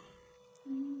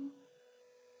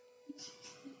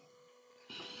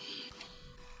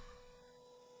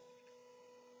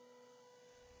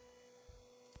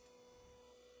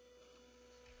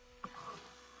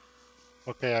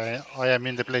 Okay, I am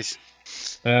in the place.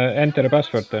 Enter the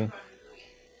password then.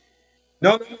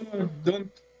 No.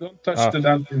 Don't touch Ah. the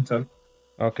that intel.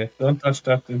 Okay. Don't touch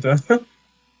that intel.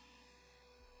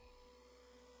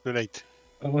 Too late.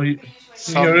 Oh, you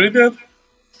Some read it?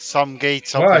 some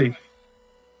gates Why? open.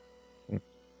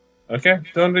 Okay,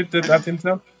 don't read that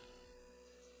intel.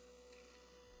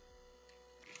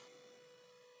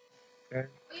 Okay.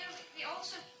 Oh, yeah, we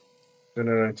also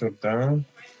Generator down.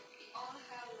 we all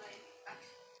have like back.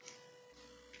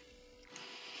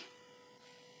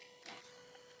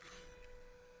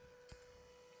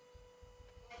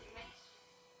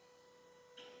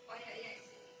 Oh yeah, it's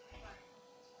in my car.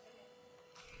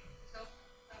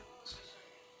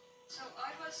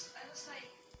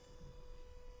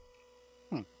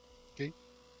 Okay.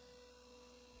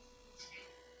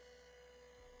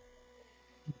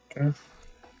 Okay.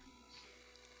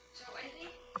 So I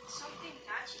think something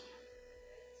catchy.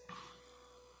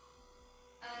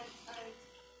 And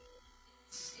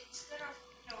instead of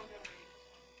no.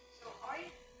 So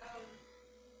I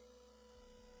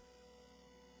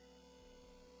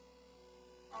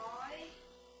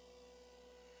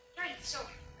right. So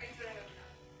I remember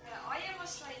now. I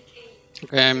was like a.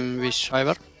 Okay, I'm with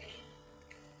Ivar.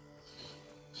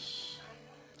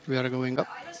 We are going up.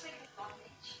 I was like a blonde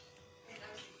mage, and I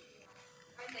was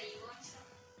quite naive and stuff.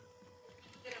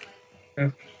 Didn't like it.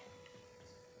 Okay.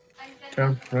 And then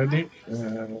Camp ready.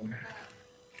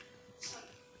 some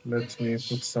Let me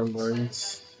put some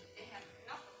lines. they had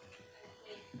enough of it, and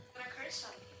they got a curse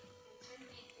on me and turned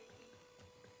me into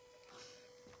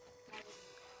and,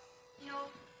 you know,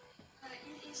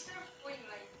 instead of going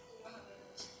like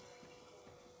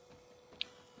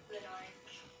that I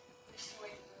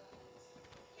destroyed the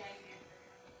gang member,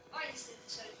 I instead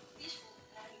decided to be peaceful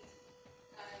and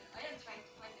I am trying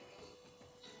to find a way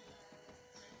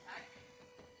to attack.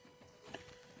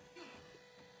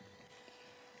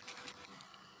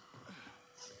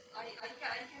 I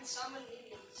can summon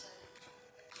minions and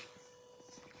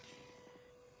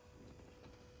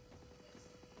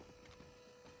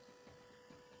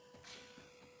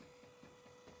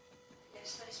yes,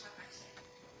 that is my backside.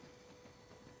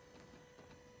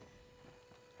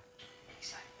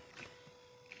 Exactly.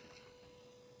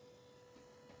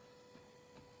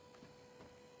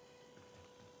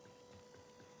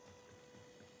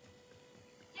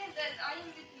 Yeah, then I am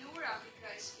with Nura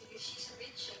because she's a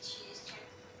witch and she is trying to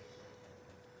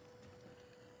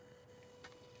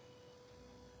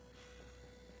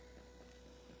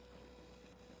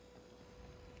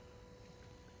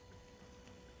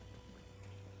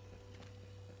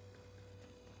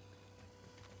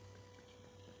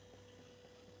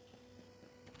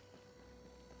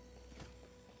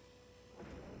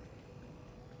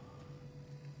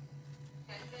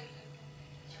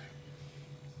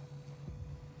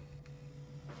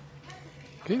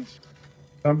Okay.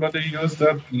 Somebody use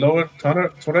that lower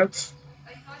turret. I can't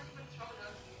even throw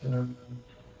out the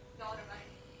automatic.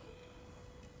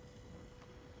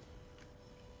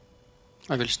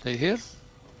 I will stay here.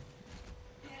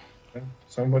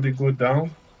 Somebody go down.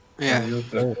 Yeah. Use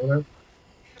the turret.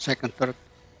 Second turret.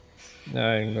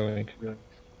 I'm going.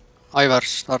 Ivar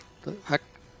start hack.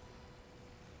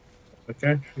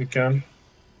 Okay, you can.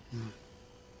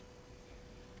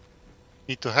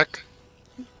 Need to hack.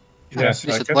 Yes, I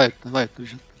lihtsalt can. vajuta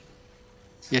lihtsalt.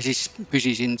 Ja siis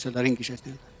püsi siin seda ringi sees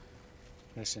nii-öelda.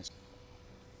 Yes, yes.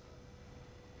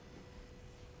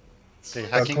 Okay,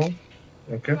 hacking.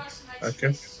 Okay,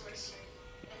 okay.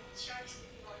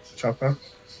 Chopper.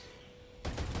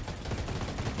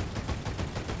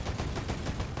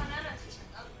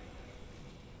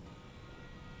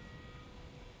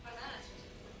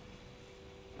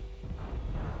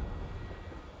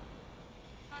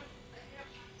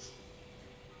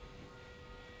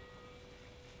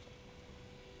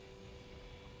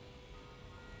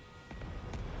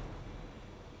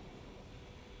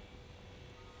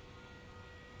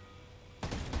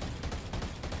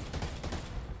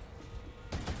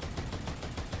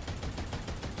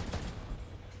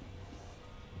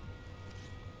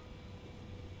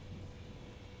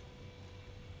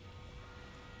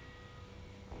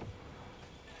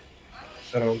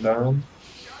 Settle down.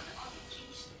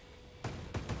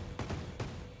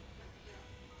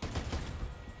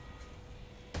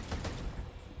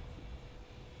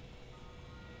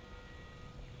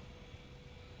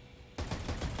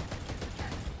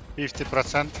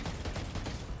 %.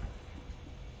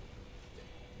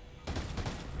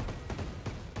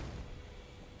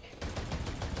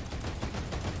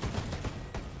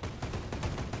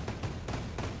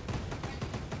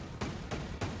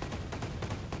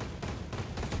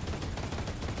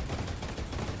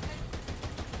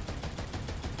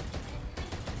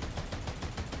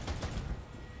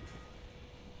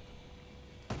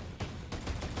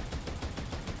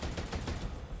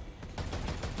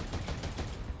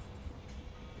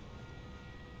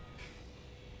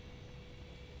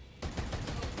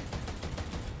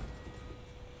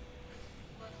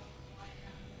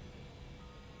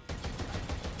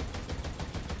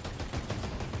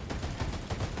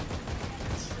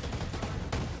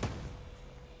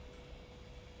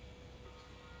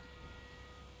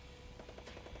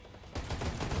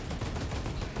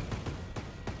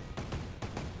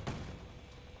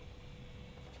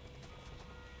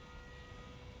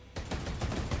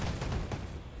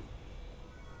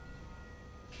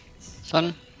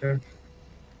 Done. Okay.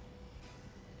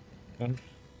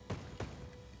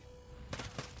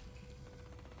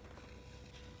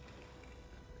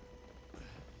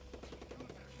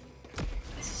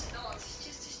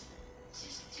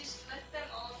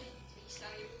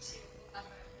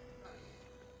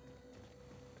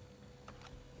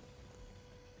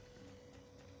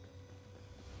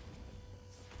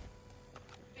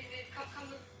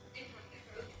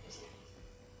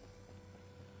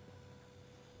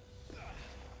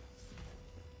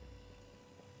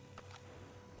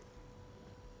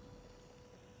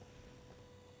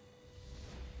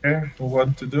 Okay, who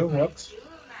want to do what?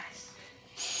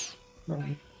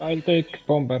 I'll take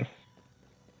bomber.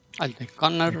 I'll take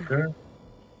gunner. Okay.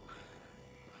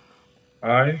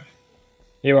 I.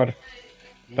 Ivar,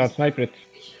 start sniper it.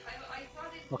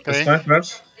 The Okay.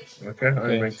 snipers. Okay, I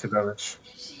Okay. make the damage.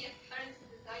 You see, apparently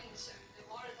the dinosaur, the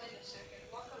water dinosaur, can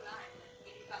walk on land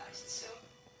really fast, so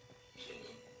you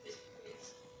need this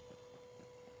place.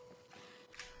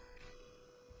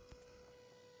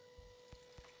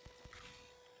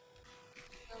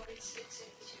 No, it's in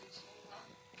the shoes, hold on.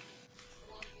 It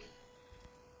won't be.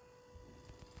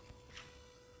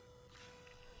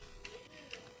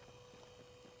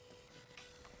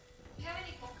 Do you have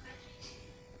any concrete trees?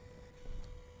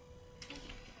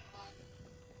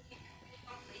 Any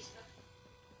concrete stuff?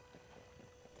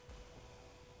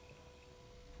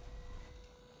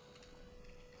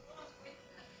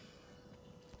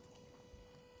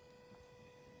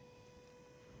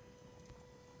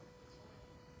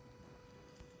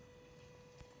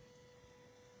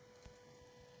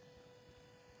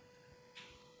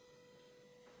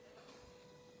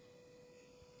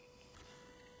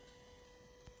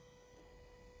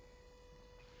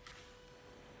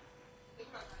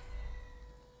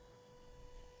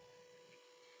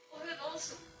 Well, and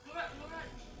also, Murat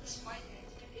the spider,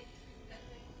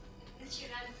 it should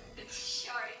end with a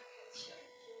shark.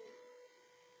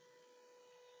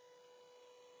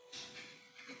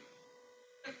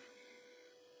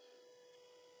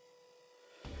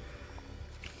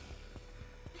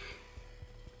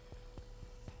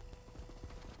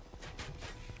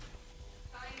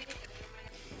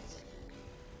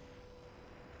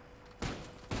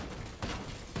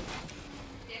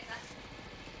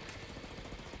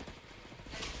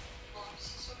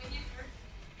 So when you hurt,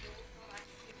 it will come back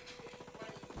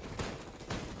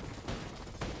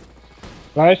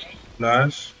Flash.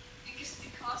 Flash. because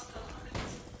it costs a lot.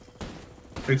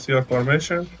 Fix your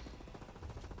formation.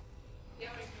 They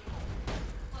always know.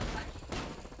 Well,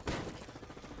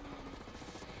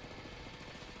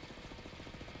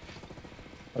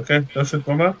 Okay, don't shoot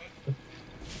bomber.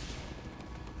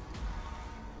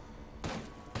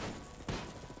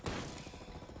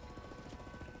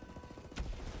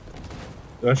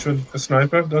 Don't shoot a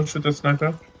sniper. Don't shoot a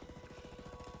sniper.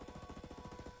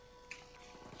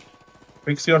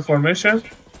 Fix your formation.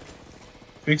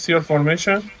 Fix your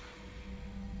formation.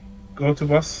 Go to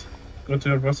boss. Go to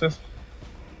your bosses.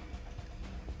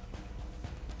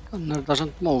 Gunner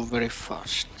doesn't move very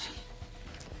fast.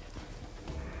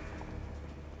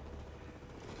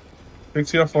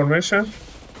 Fix your formation.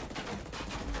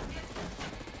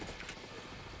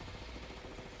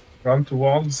 Run to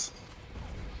walls.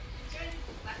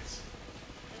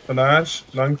 Flash.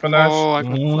 Long flash. Oh, I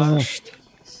got flashed.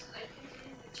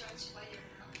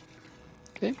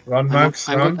 Okay. Run, Max.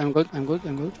 I'm Run. good, I'm good, I'm good,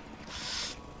 I'm good.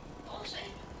 also,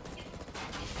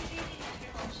 if you really like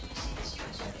your house, you see this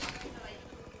user is kind of like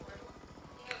your,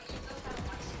 you don't have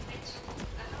massive things.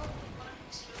 I know one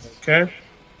is Okay.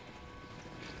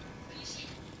 you see,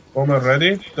 Bomber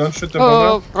ready. Don't shoot the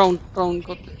bomber. Oh, brown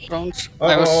got browns.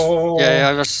 I was, yeah,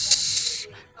 I was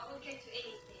I will get to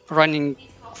anything. running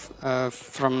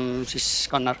from this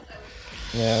gunner.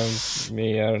 Yeah,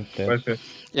 me are dead. Wait, wait.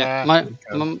 Yeah,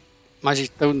 okay. my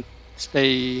just don't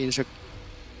stay in the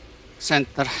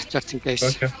center just in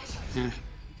case. Okay. Yeah.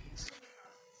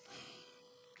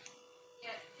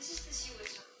 Yeah, this is the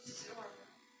sewage. This is horrible.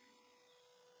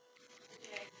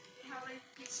 Yeah, they have like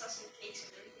pizzas and cakes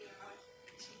and everything around.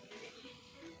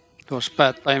 It was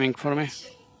bad timing for me.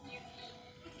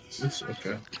 It's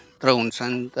okay. Drones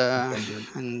and Yeah.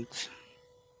 And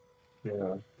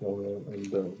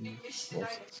You missed the what's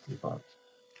dinosaur. the part?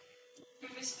 You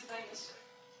missed the dinosaur.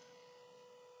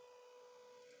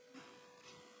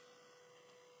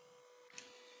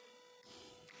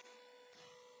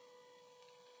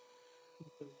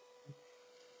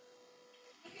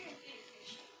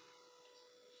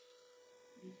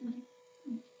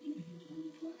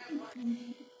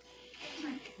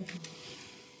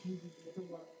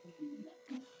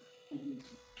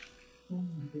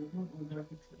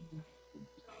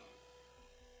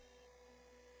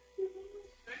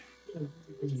 Look at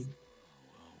your fish.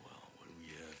 Well, what do we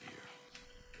have here?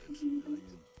 Dead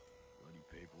civilian, bloody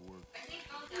paperwork. I think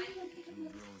I'll die. Two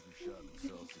drones who shot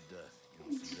themselves to death. You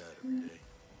don't see that every day.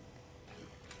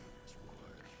 This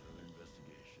requires further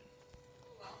investigation.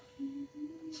 Well,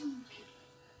 it's not me.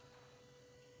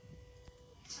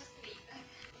 It's not me.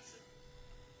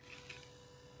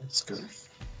 That's good.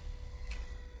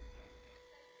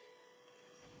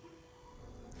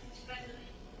 It's friendly.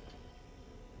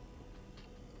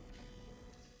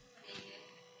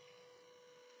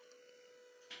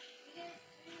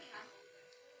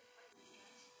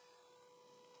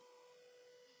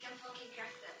 fucking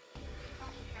crack them.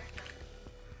 Fucking crack them.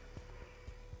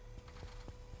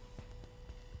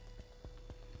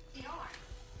 They are.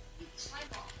 Hit the slime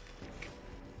ball.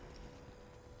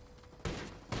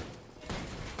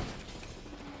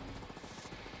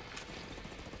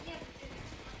 Yeah, but they're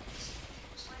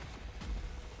slime.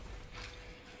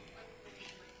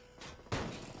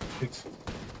 It's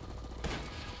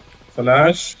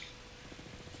flash.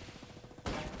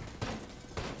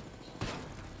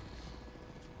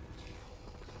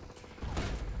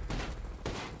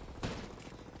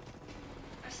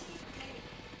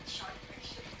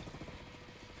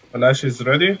 Flash is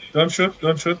ready. Don't shoot,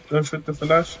 don't shoot, don't shoot the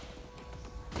flash.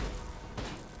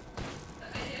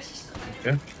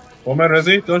 Okay. Bomber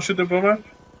ready. Don't shoot the bomber.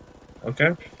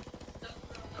 Okay.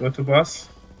 Go to boss.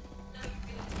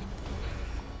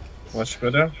 Much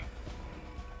better.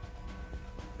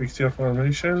 Fix your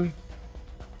formation.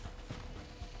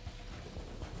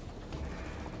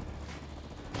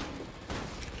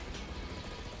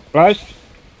 Flash.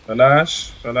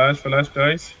 Flash, flash, flash,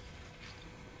 guys.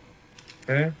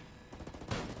 Okay.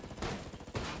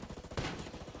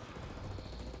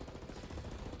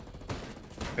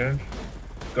 Okay.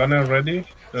 Gunner ready.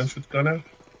 Don't shoot gunner.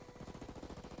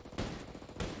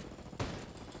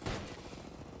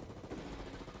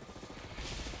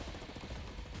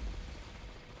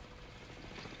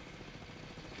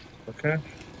 Okay.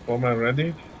 Bomber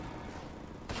ready.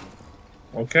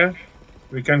 Okay.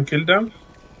 We can kill them.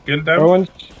 Kill them. Owens.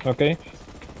 Okay.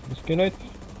 Let's kill it.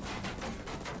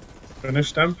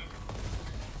 Finish them.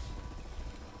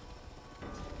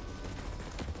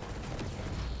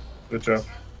 Good job.